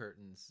like my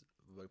curtains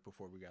like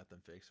before we got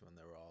them fixed when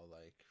they were all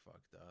like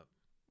fucked up.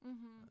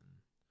 Mm-hmm.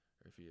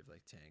 Or if you have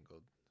like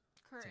tangled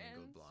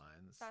Curtains.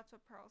 blinds. That's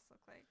what pearls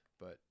look like.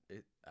 But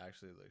it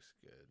actually looks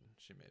good.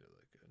 She made it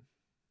look good.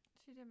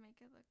 She did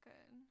make it look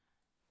good.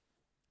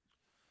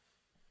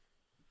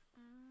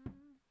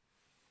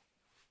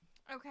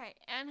 Okay,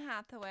 Anne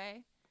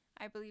Hathaway,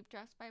 I believe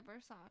dressed by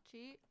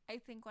Versace. I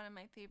think one of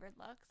my favorite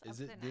looks of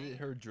the night. Did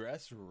her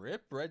dress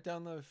rip right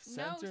down the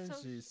center? No,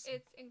 so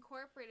it's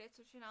incorporated.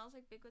 So Chanel's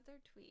like big with their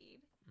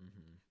tweed.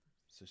 Mm-hmm.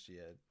 So she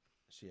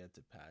had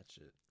to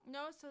patch it.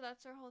 No, so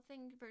that's her whole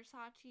thing.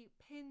 Versace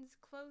pins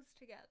clothes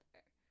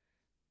together.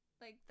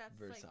 Like that's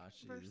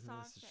Versace. Like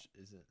Versace.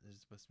 Isn't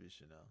it supposed to be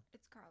Chanel?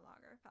 It's Karl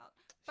Lagerfeld.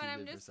 But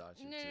I'm just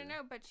Versace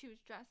no. But she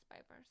was dressed by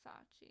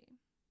Versace.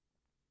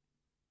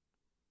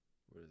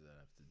 What does that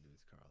have to do with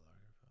Karl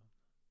Lagerfeld?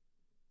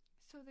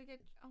 So they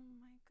get. Oh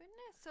my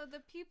goodness! So the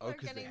people are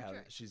getting.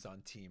 She's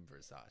on Team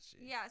Versace.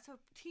 Yeah. So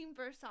Team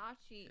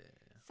Versace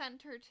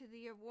sent her to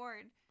the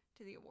award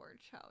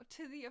show,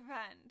 to the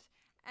event.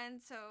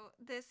 And so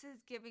this is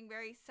giving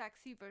very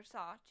sexy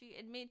Versace.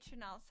 It made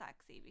Chanel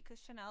sexy because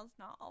Chanel's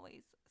not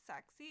always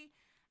sexy.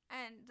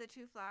 And the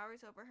two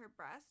flowers over her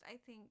breast, I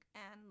think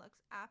Anne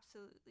looks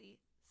absolutely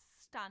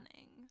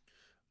stunning.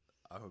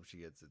 I hope she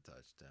gets a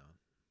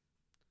touchdown.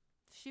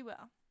 She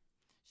will.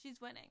 She's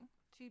winning.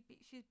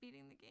 She's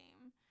beating the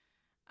game.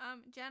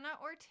 Jenna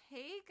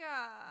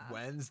Ortega.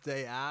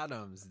 Wednesday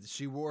Addams.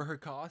 She wore her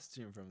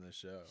costume from the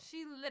show.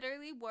 She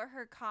literally wore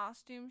her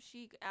costume.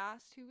 She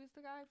asked who was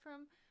the guy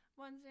from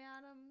Wednesday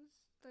Addams.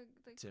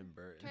 The Tim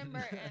Burton. Tim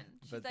Burton.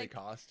 But like, the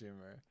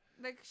costumer.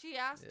 Like she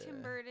asked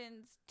Tim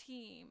Burton's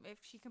team if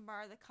she can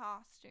borrow the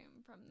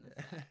costume from the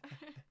set.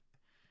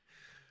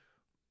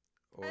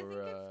 I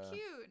think it's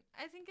cute.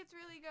 I think it's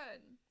really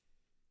good.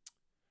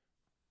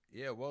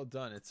 Yeah, well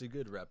done. It's a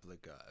good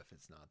replica if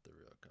it's not the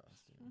real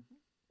costume.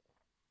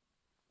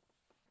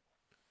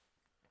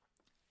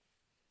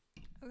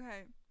 Mm-hmm.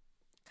 Okay.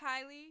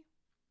 Kylie.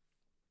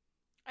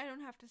 I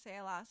don't have to say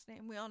a last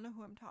name. We all know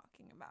who I'm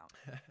talking about.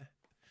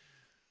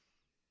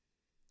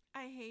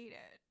 I hate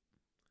it.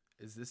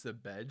 Is this a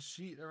bed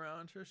sheet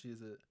around her? She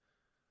has a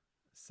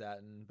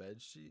satin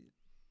bed sheet?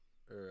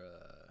 Or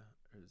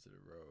is it a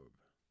robe?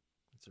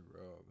 It's a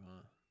robe,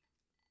 huh?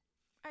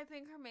 I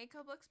think her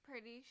makeup looks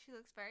pretty. She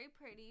looks very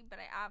pretty, but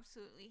I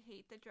absolutely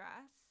hate the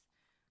dress.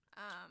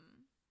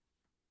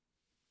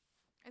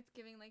 It's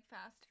giving like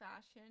fast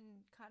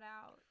fashion cut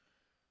out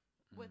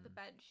with a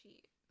bed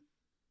sheet.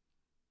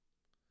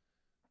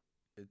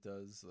 It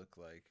does look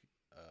like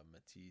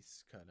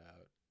Matisse cut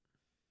out.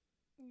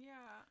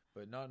 Yeah.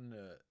 But not in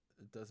a...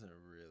 It doesn't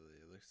really.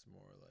 It looks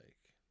more like...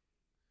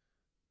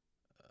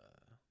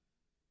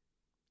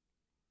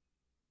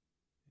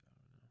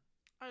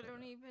 I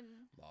don't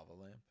even... Lava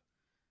lamp?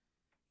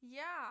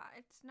 Yeah,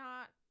 it's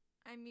not...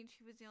 I mean,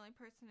 she was the only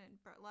person in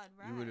blood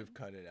red. You would have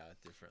cut it out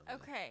differently.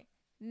 Okay.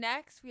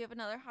 Next, we have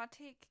another hot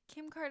take.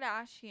 Kim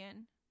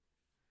Kardashian.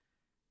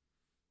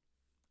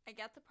 I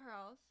get the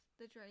pearls,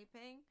 the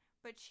draping,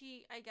 but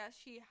I guess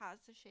she has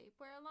the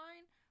shapewear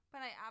line,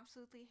 but I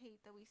absolutely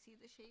hate that we see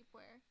the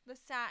shapewear. The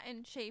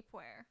satin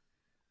shapewear.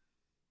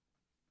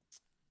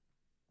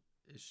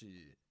 Is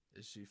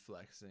she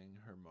flexing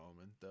her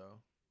moment,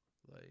 though?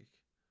 Like...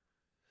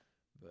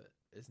 But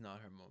it's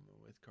not her moment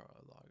with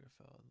Karl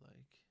Lagerfeld.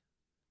 Like,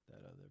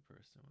 that other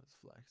person was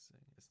flexing.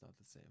 It's not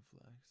the same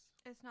flex.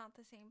 It's not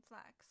the same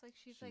flex. Like,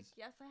 she's like,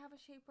 yes, I have a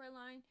shapewear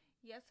line.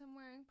 Yes, I'm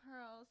wearing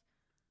pearls.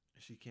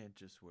 She can't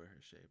just wear her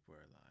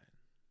shapewear line.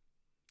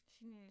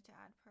 She needed to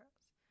add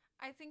pearls.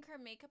 I think her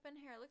makeup and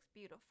hair looks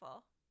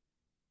beautiful.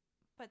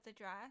 But the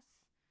dress,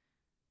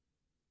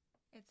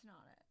 it's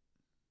not it.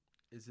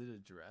 Is it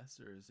a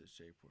dress or is it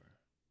shapewear?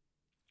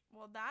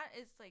 Well, that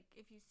is like,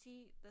 if you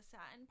see the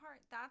satin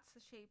part, that's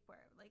the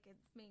shapewear. Like,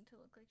 it's made to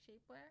look like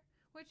shapewear.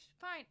 Which,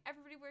 fine,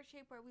 everybody wears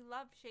shapewear. We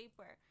love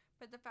shapewear.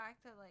 But the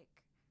fact that,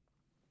 like,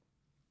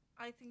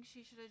 I think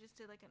she should have just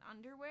did, like, an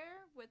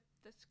underwear with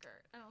the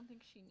skirt. I don't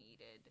think she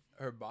needed.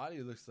 Her body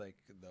looks like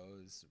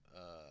those,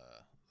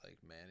 like,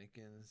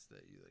 mannequins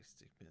that you, like,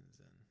 stick pins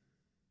in.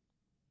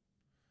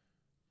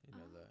 You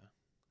know, the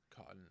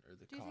cotton, or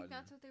the Do you cotton. think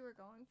that's what they were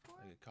going for?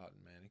 Like a cotton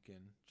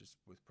mannequin,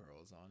 just with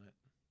pearls on it.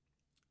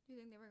 Do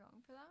you think they were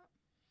going for that?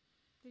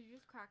 Did you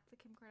just crack the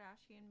Kim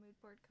Kardashian mood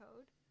board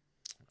code?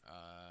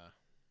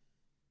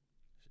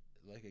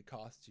 Like a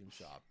costume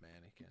shop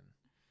mannequin.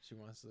 She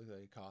wants to look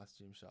like a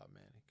costume shop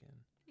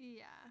mannequin.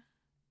 Yeah,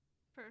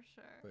 for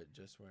sure. But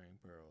just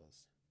wearing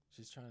pearls.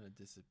 She's trying to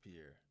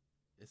disappear.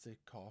 It's a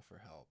call for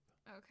help.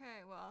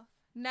 Okay, well,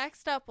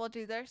 next up we'll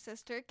do their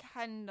sister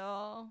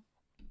Kendall.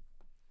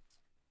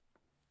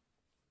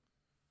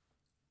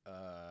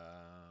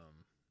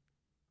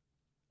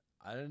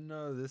 I didn't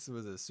know this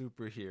was a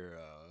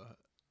superhero.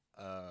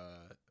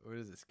 What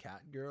is this,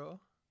 cat girl?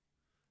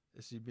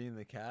 Is she being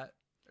the cat?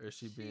 Or is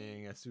she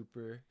being a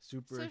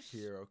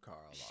superhero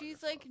Karl She's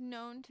Lagerfeld? like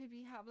known to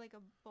have like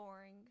a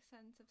boring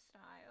sense of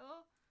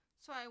style.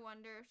 So I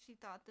wonder if she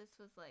thought this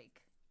was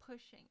like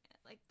pushing it.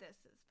 Like,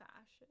 this is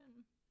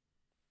fashion.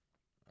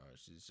 Oh,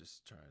 she's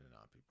just trying to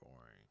not be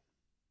boring.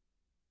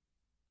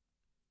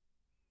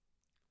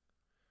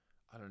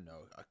 I don't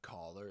know. A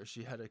collar.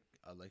 She had a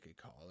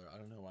collar. I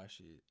don't know why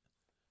she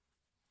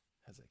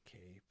has a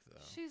cape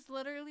though. She's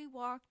literally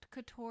walked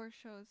couture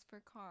shows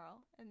for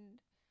Karl, and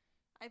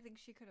I think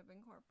she could have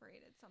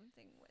incorporated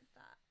something with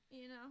that,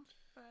 you know?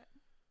 But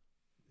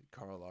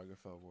Karl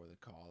Lagerfeld wore the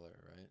collar,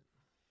 right?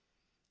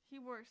 he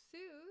wore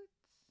suits.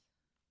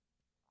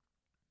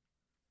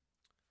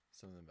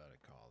 Something about a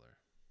collar.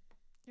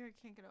 You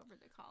can't get over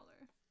the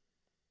collar.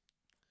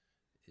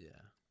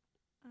 Yeah.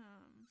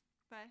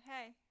 But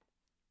hey.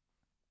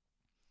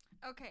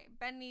 Okay,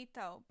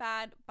 Benito,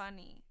 Bad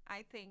Bunny.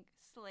 I think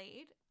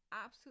Slade,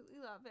 absolutely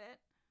love it.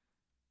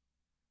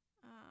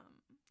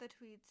 The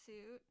tweed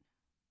suit.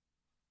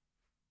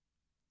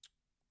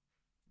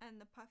 And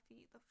the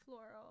puffy, the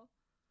floral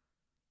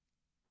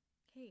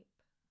cape.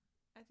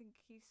 I think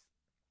he's,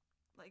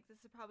 like,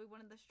 this is probably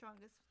one of the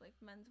strongest, like,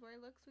 menswear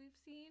looks we've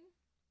seen.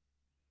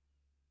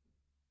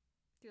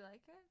 Do you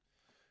like it?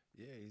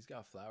 Yeah, he's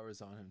got flowers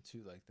on him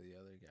too, like the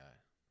other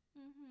guy.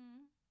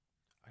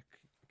 I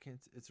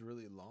can't. It's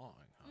really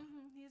long, huh?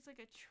 He has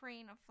like a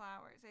train of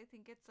flowers. I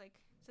think it's like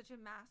such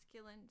a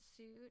masculine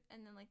suit,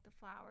 and then like the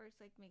flowers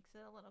like makes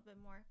it a little bit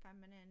more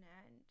feminine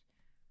and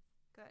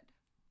good.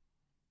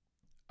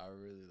 I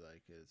really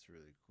like it. It's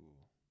really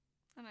cool.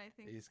 And I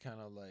think he's kind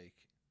of like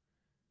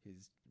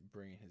he's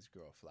bringing his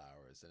girl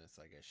flowers, and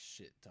it's like a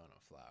shit ton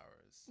of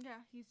flowers.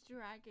 Yeah, he's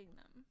dragging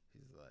them.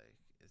 He's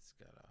like, it's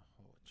got a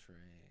whole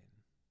train.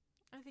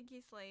 I think he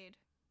slayed.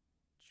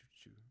 Choo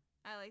choo.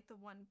 I like the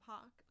one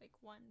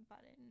one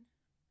button.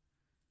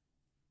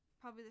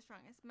 Probably the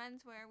strongest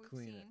menswear we've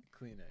seen.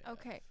 Clean it.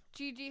 Okay,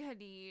 Gigi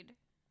Hadid.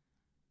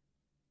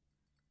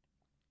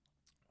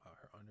 Wow,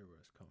 her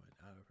underwear is coming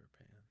out of her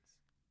pants.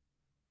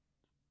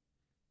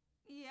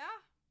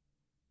 Yeah.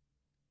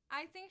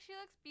 I think she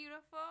looks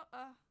beautiful.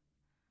 The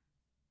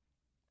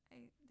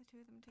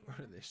two of them together.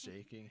 What are they,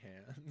 shaking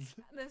hands?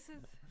 This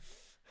is.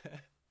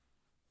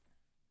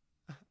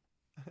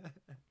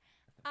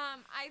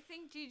 I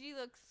think Gigi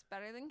looks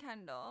better than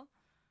Kendall.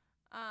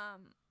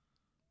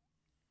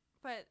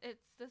 But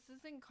this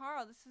isn't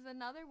Karl. This is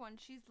another one.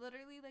 She's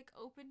literally like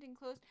opened and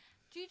closed.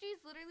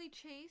 Gigi's literally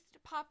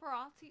chased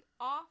paparazzi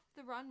off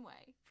the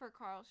runway for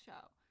Karl's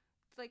show.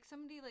 It's like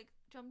somebody like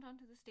jumped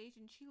onto the stage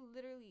and she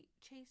literally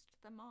chased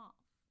them off.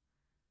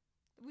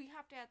 We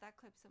have to add that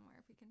clip somewhere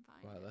if we can find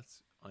it. Wow,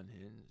 that's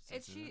unhinged.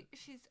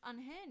 She's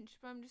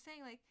unhinged, but I'm just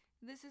saying, like,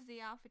 this is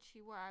the outfit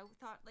she wore. I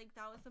thought like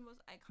that was the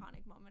most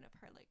iconic moment of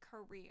her like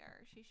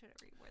career. She should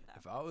have re-wore that.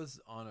 If I was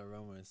on a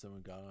runway and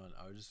someone got on,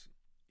 I would just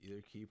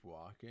either keep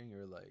walking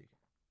or like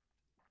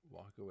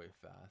walk away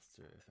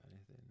faster, if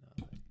anything. Not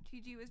like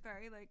Gigi was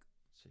very like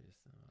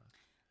chase them off.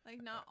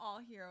 Like, not all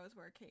heroes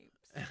wear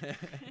capes.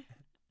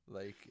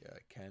 Like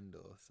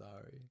Kendall,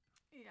 sorry.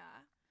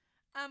 Yeah.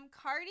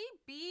 Cardi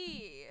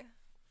B.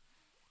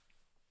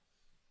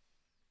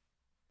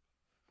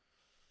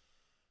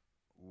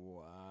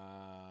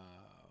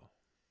 Wow.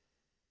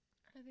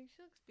 I think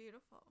she looks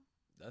beautiful.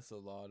 That's a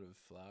lot of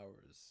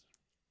flowers.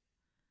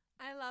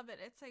 I love it.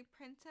 It's like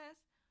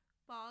princess,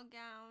 ball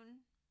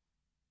gown,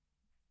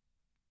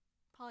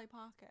 Polly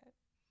Pocket.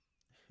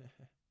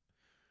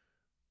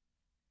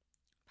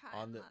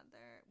 Patent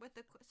leather with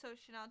so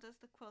Chanel does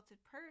the quilted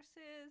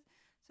purses.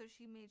 So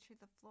she made sure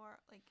the floor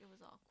like it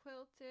was all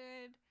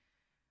quilted.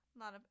 A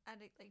lot of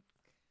edit like.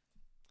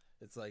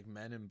 It's like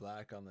Men in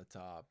Black on the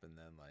top, and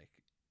then like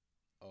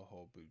a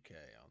whole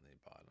bouquet on the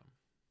bottom.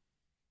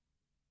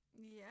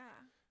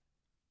 Yeah.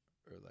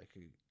 Or like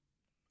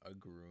a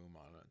groom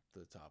on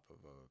the top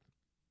of a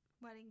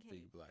wedding cake.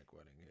 Big black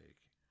wedding cake.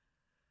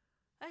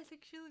 I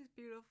think she looks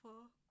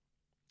beautiful.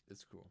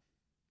 It's cool.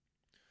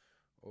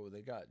 Oh,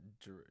 they got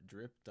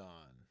dripped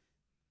on.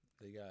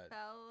 They got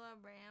Bella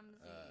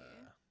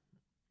Ramsey.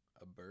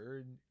 a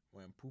bird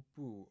went poo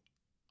poo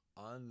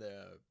on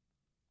the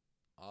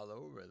all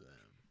over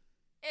them.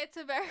 It's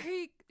a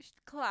very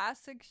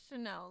classic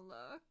Chanel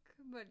look,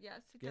 but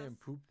yes, it Getting does.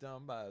 pooped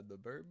on by the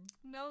bird.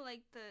 No,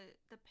 like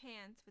the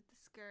pants with the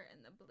skirt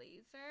and the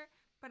blazer.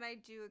 But I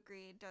do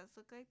agree, it does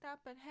look like that.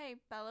 But hey,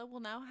 Bella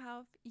will now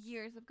have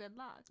years of good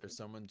luck. Or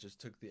someone just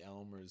took the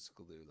Elmer's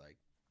glue like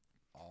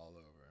all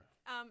over.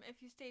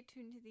 If you stay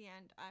tuned to the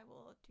end, I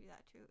will do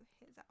that to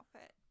his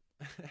outfit.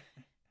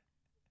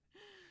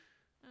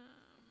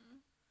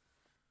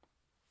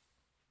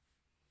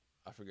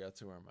 I forgot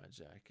to wear my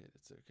jacket.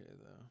 It's okay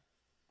though.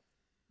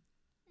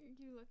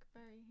 You look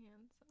very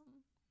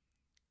handsome.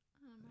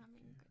 I'm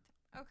having a good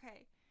time.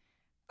 Okay.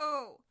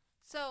 Oh,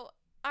 so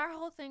our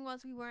whole thing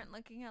was we weren't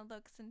looking at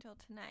looks until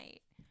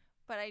tonight.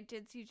 But I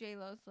did see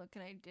J-Lo's look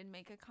and I did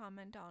make a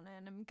comment on it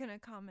and I'm going to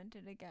comment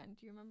it again.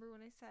 Do you remember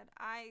what I said?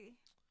 I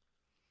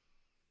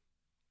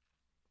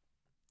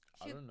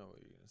don't know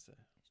what you're going to say.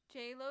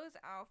 J-Lo's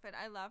outfit,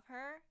 I love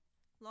her.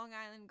 Long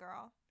Island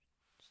girl.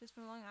 She's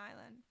from Long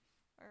Island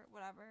or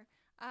whatever.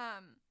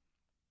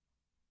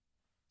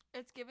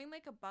 It's giving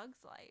like a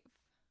Bug's Life.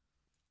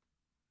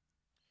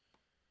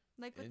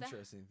 Like with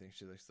interesting thing,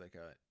 she looks like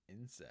an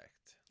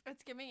insect.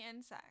 It's giving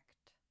insect.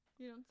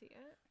 You don't see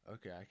it?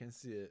 Okay, I can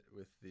see it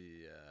with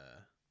the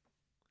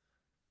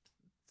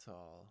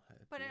tall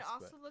headpiece. But it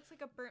also looks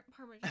like a burnt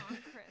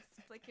Parmesan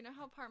crisp. Like, you know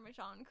how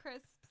Parmesan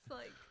crisps,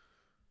 like...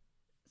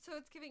 So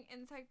it's giving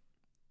insect...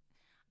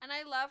 And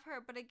I love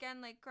her, but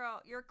again, like,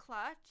 girl, your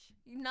clutch,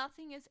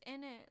 nothing is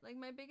in it. Like,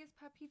 my biggest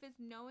pet peeve is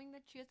knowing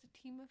that she has a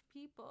team of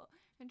people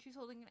and she's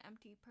holding an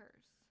empty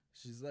purse.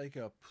 She's like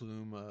a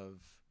plume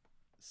of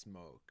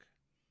smoke.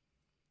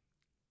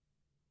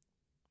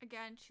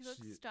 Again, she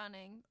looks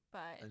stunning,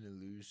 but... An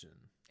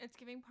illusion. It's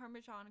giving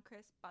Parmesan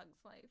crisp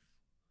Bug's Life.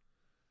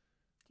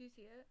 Do you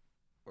see it?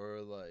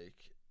 Or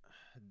like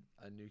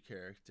a new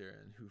character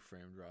in Who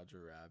Framed Roger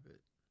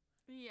Rabbit.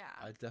 Yeah.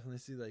 I definitely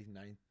see like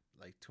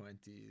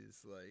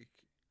 20s, like...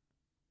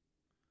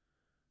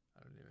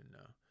 I don't even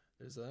know.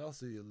 There's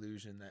also the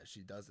illusion that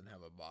she doesn't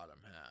have a bottom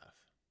half.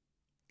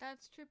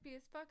 That's trippy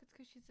as fuck. It's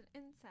because she's an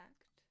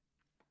insect.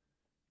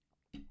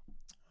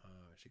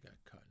 Oh, she got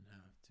cut in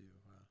half too.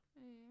 Wow.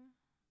 Yeah.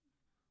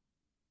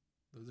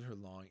 Those are her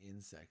long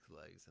insect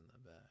legs in the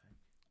back.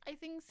 I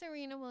think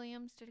Serena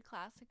Williams did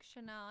classic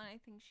Chanel, and I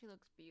think she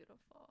looks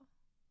beautiful.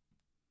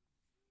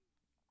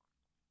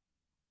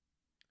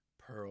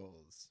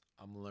 Pearls.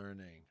 I'm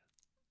learning.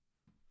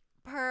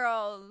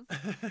 Pearls.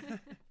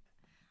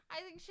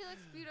 I think she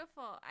looks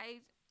beautiful.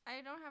 I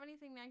don't have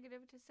anything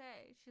negative to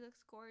say. She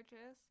looks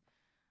gorgeous.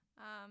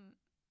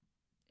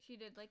 She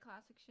did like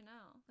classic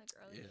Chanel, like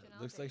early Chanel.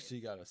 Looks days. like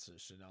she got a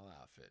Chanel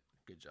outfit.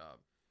 Good job.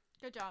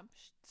 Good job.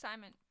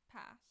 Simon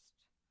passed.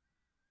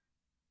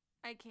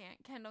 I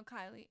can't. Kendall,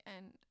 Kylie,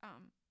 and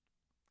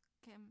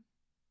Kim.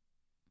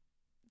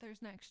 There's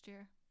next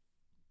year.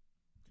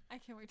 I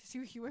can't wait to see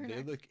what you wear next.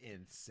 They look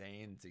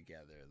insane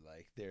together.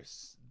 Like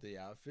the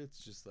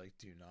outfits just like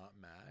do not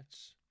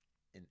match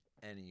in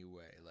any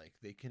way. Like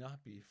they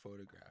cannot be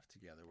photographed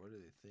together. What are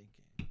they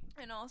thinking?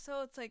 And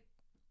also, it's like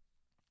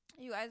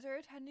you guys are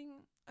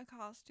attending a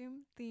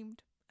costume themed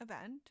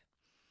event.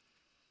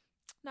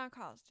 Not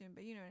costume,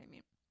 but you know what I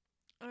mean.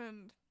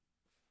 And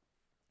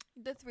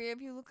the three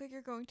of you look like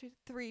you're going to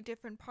 3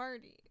 different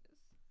parties.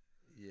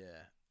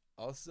 Yeah.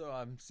 Also,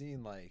 I'm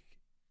seeing like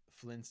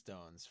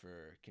Flintstones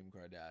for Kim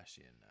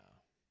Kardashian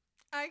now.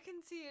 I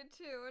can see it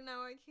too, and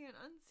now I can't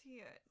unsee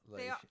it.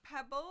 Like, they are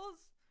Pebbles,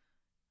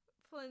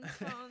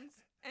 Flintstones,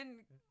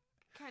 and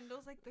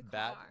Kendall's like the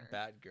car.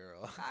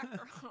 Batgirl.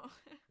 Batgirl.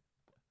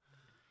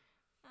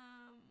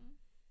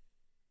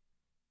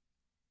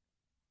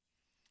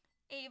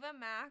 Ava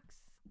Max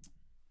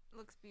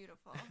looks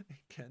beautiful.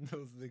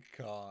 Kendall's the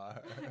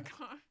car.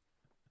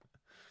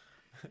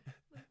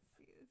 Let's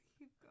see. Let's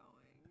keep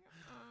going.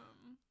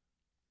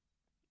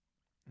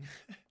 I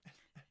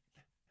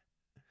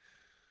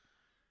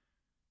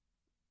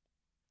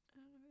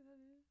don't know who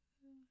that is.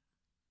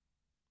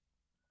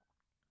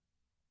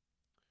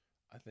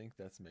 I think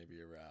that's maybe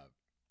a wrap.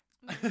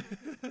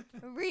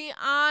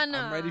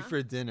 Rihanna. I'm ready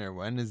for dinner.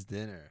 When is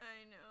dinner?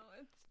 I know.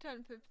 It's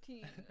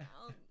 10:15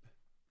 now.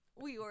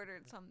 We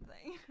ordered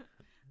something.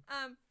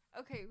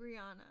 Okay,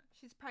 Rihanna.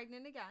 She's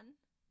pregnant again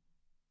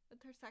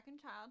with her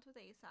second child with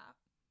ASAP.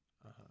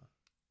 Uh-huh.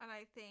 And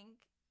I think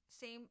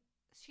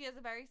she has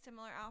a very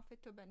similar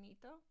outfit to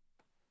Benito.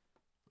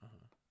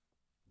 Uh-huh.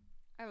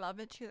 I love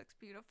it. She looks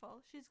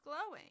beautiful. She's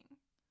glowing.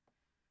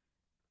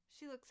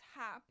 She looks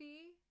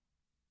happy.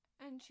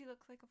 And she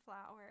looks like a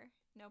flower.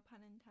 No pun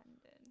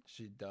intended.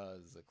 She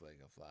does look like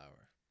a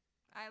flower.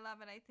 I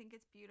love it. I think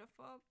it's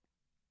beautiful.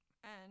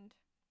 And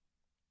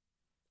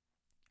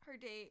her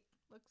date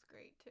looks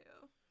great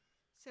too.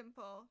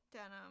 Simple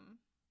denim.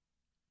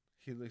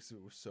 He looks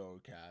so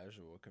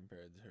casual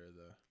compared to her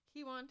though.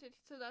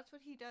 So that's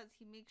what he does.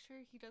 He makes sure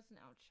he doesn't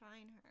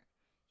outshine her.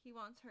 He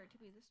wants her to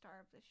be the star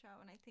of the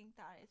show, and I think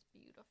that is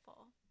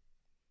beautiful.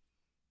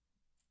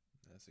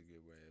 That's a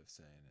good way of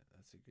saying it.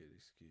 That's a good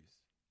excuse.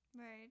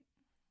 Right.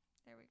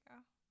 There we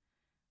go.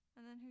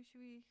 And then who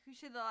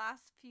should the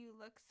last few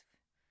looks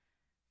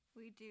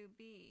we do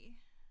be?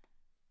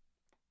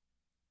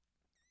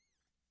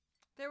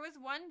 There was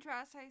one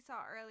dress I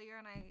saw earlier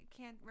and I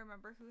can't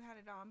remember who had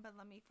it on, but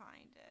let me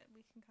find it.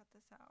 We can cut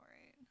this out,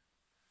 right?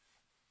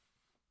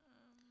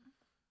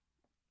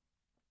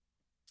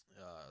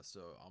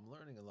 So I'm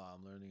learning a lot.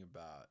 I'm learning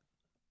about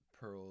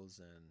pearls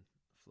and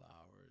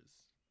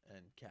flowers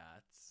and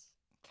cats.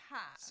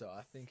 Cats. So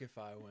I think if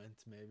I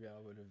went, maybe I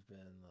would have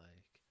been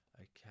like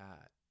a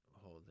cat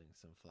holding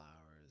some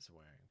flowers,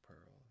 wearing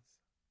pearls.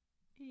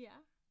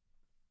 Yeah.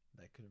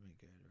 That could have been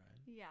good,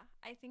 right? Yeah.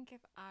 I think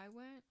if I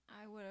went,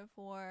 I would have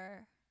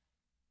wore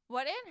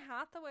what Anne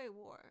Hathaway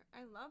wore.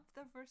 I love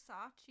the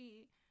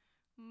Versace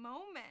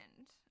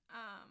moment.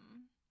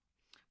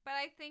 But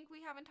I think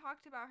we haven't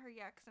talked about her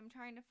yet because I'm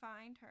trying to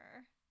find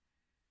her.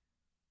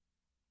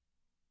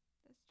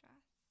 This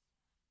dress.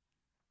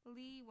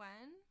 Lee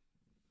Wen.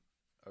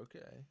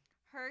 Okay.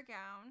 Her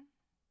gown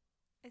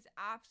is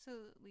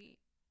absolutely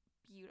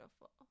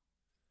beautiful.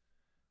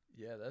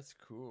 Yeah, that's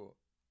cool.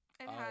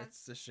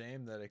 It's a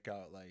shame that it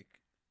got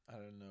like, I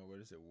don't know, what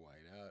is it,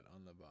 white out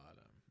on the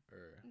bottom?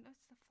 Or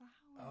that's the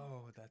flower.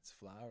 Oh, that's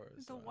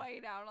flowers. The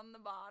white out on the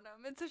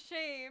bottom. It's a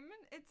shame.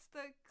 It's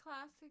the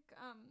classic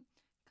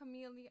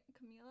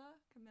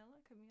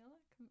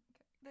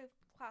the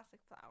classic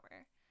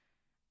flower.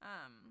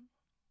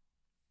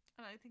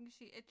 And I think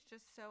it's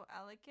just so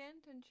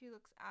elegant and she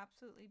looks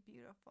absolutely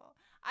beautiful.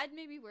 I'd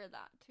maybe wear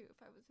that too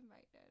if I was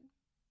invited.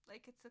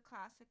 Like it's the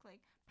classic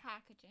like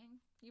packaging.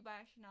 You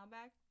buy a Chanel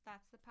bag,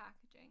 that's the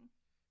packaging.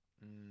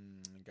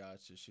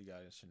 Gotcha. She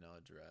got a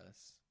Chanel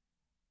dress.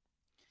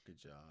 Good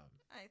job.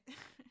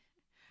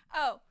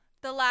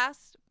 The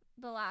last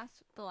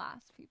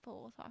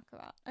people we'll talk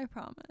about. I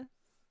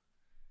promise.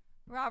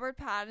 Robert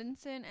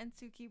Pattinson and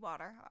Suki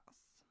Waterhouse.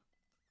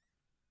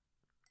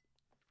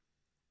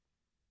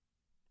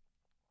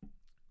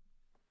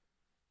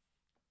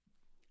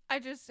 I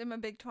just am a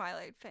big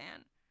Twilight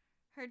fan.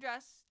 Her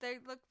dress, they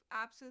look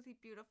absolutely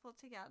beautiful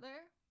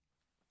together.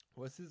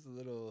 What's his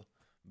little,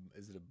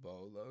 is it a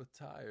bolo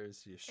tie or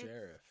is he a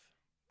sheriff?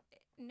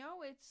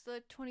 No, it's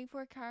the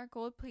 24 karat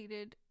gold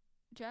plated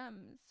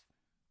gems.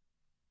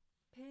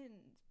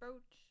 Pins,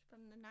 brooch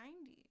from the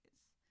 90s.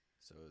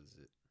 So is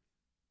it,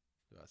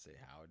 do I say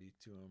howdy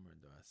to him or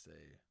do I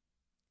say,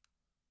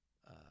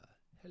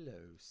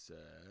 hello,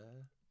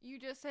 sir? You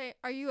just say,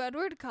 are you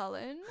Edward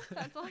Cullen?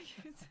 That's all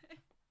you say.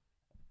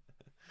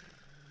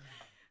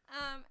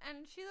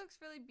 And she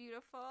looks really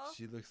beautiful.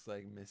 She looks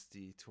like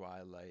misty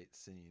twilight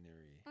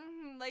scenery.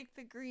 Like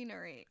the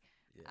greenery.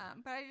 Yeah.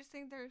 But I just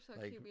think they're so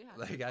cute.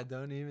 Like I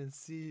don't even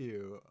see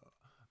you.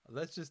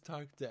 Let's just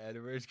talk to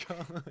Edward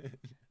Cullen.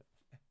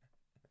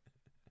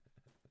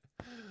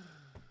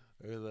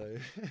 Or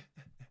like.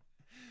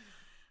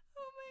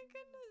 Oh my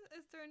goodness!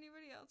 Is there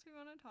anybody else we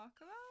want to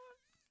talk about?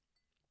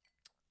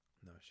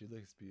 No, she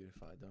looks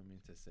beautiful. I don't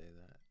mean to say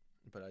that,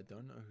 but I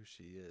don't know who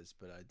she is.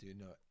 But I do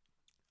know.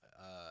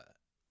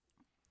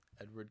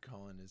 Edward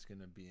Cullen is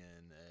gonna be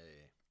in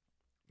a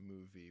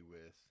movie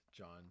with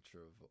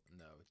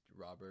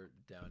Robert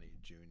Downey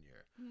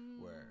Jr.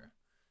 Where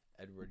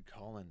Edward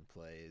Cullen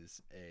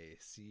plays a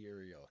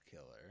serial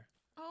killer.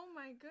 Oh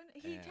my goodness.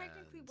 He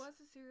technically was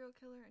a serial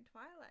killer in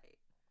Twilight.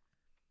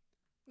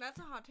 That's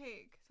a hot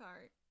take.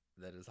 Sorry.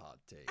 That is a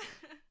hot take.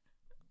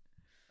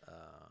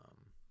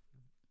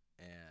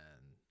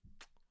 And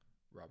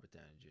Robert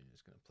Downey Jr.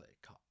 is gonna play a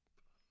cop,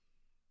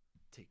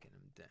 taking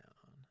him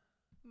down.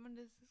 When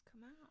does this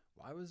come out?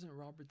 Why wasn't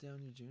Robert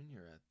Downey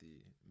Jr. at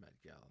the Met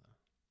Gala?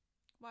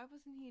 Why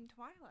wasn't he in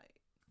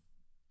Twilight?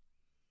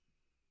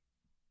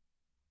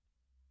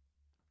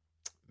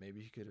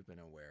 Maybe he could have been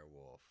a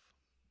werewolf.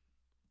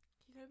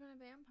 He could have been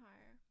a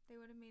vampire.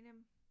 They would have made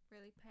him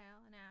really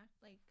pale and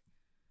act like...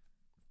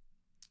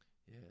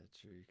 Yeah,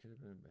 true. He could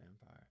have been a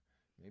vampire.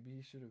 Maybe he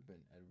should have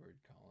been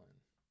Edward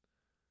Cullen.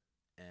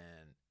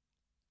 And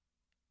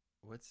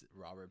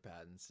Robert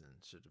Pattinson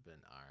should have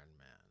been Iron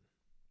Man.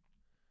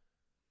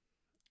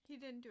 He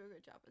didn't do a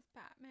good job as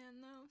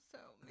Batman, though, so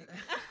maybe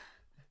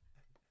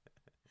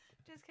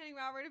Just kidding,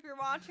 Robert. If you're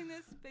watching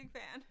this, big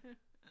fan.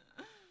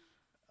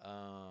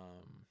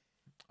 All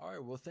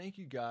right. Well, thank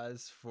you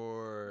guys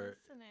for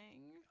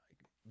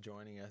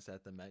joining us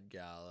at the Met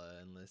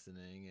Gala and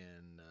listening.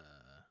 And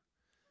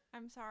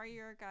I'm sorry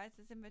your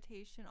guys'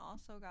 invitation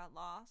also got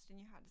lost and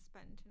you had to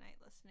spend tonight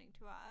listening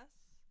to us.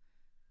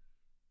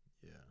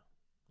 Yeah.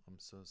 I'm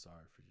so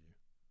sorry for you.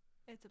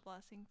 It's a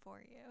blessing for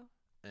you.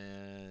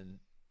 And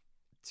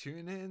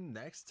tune in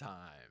next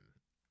time.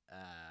 And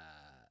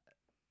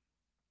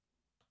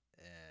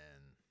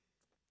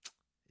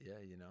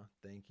yeah,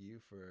 thank you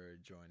for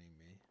joining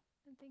me.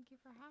 And thank you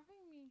for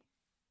having me.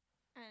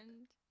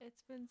 And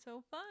it's been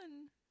so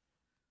fun.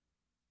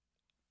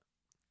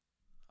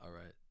 All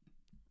right.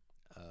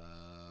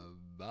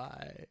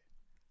 Bye.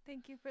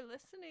 Thank you for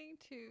listening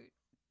to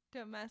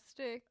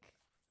Domestic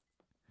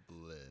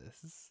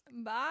Bliss.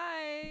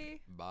 Bye.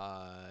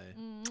 Bye.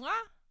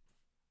 Mwah.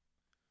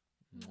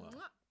 Mwah.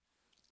 Mwah.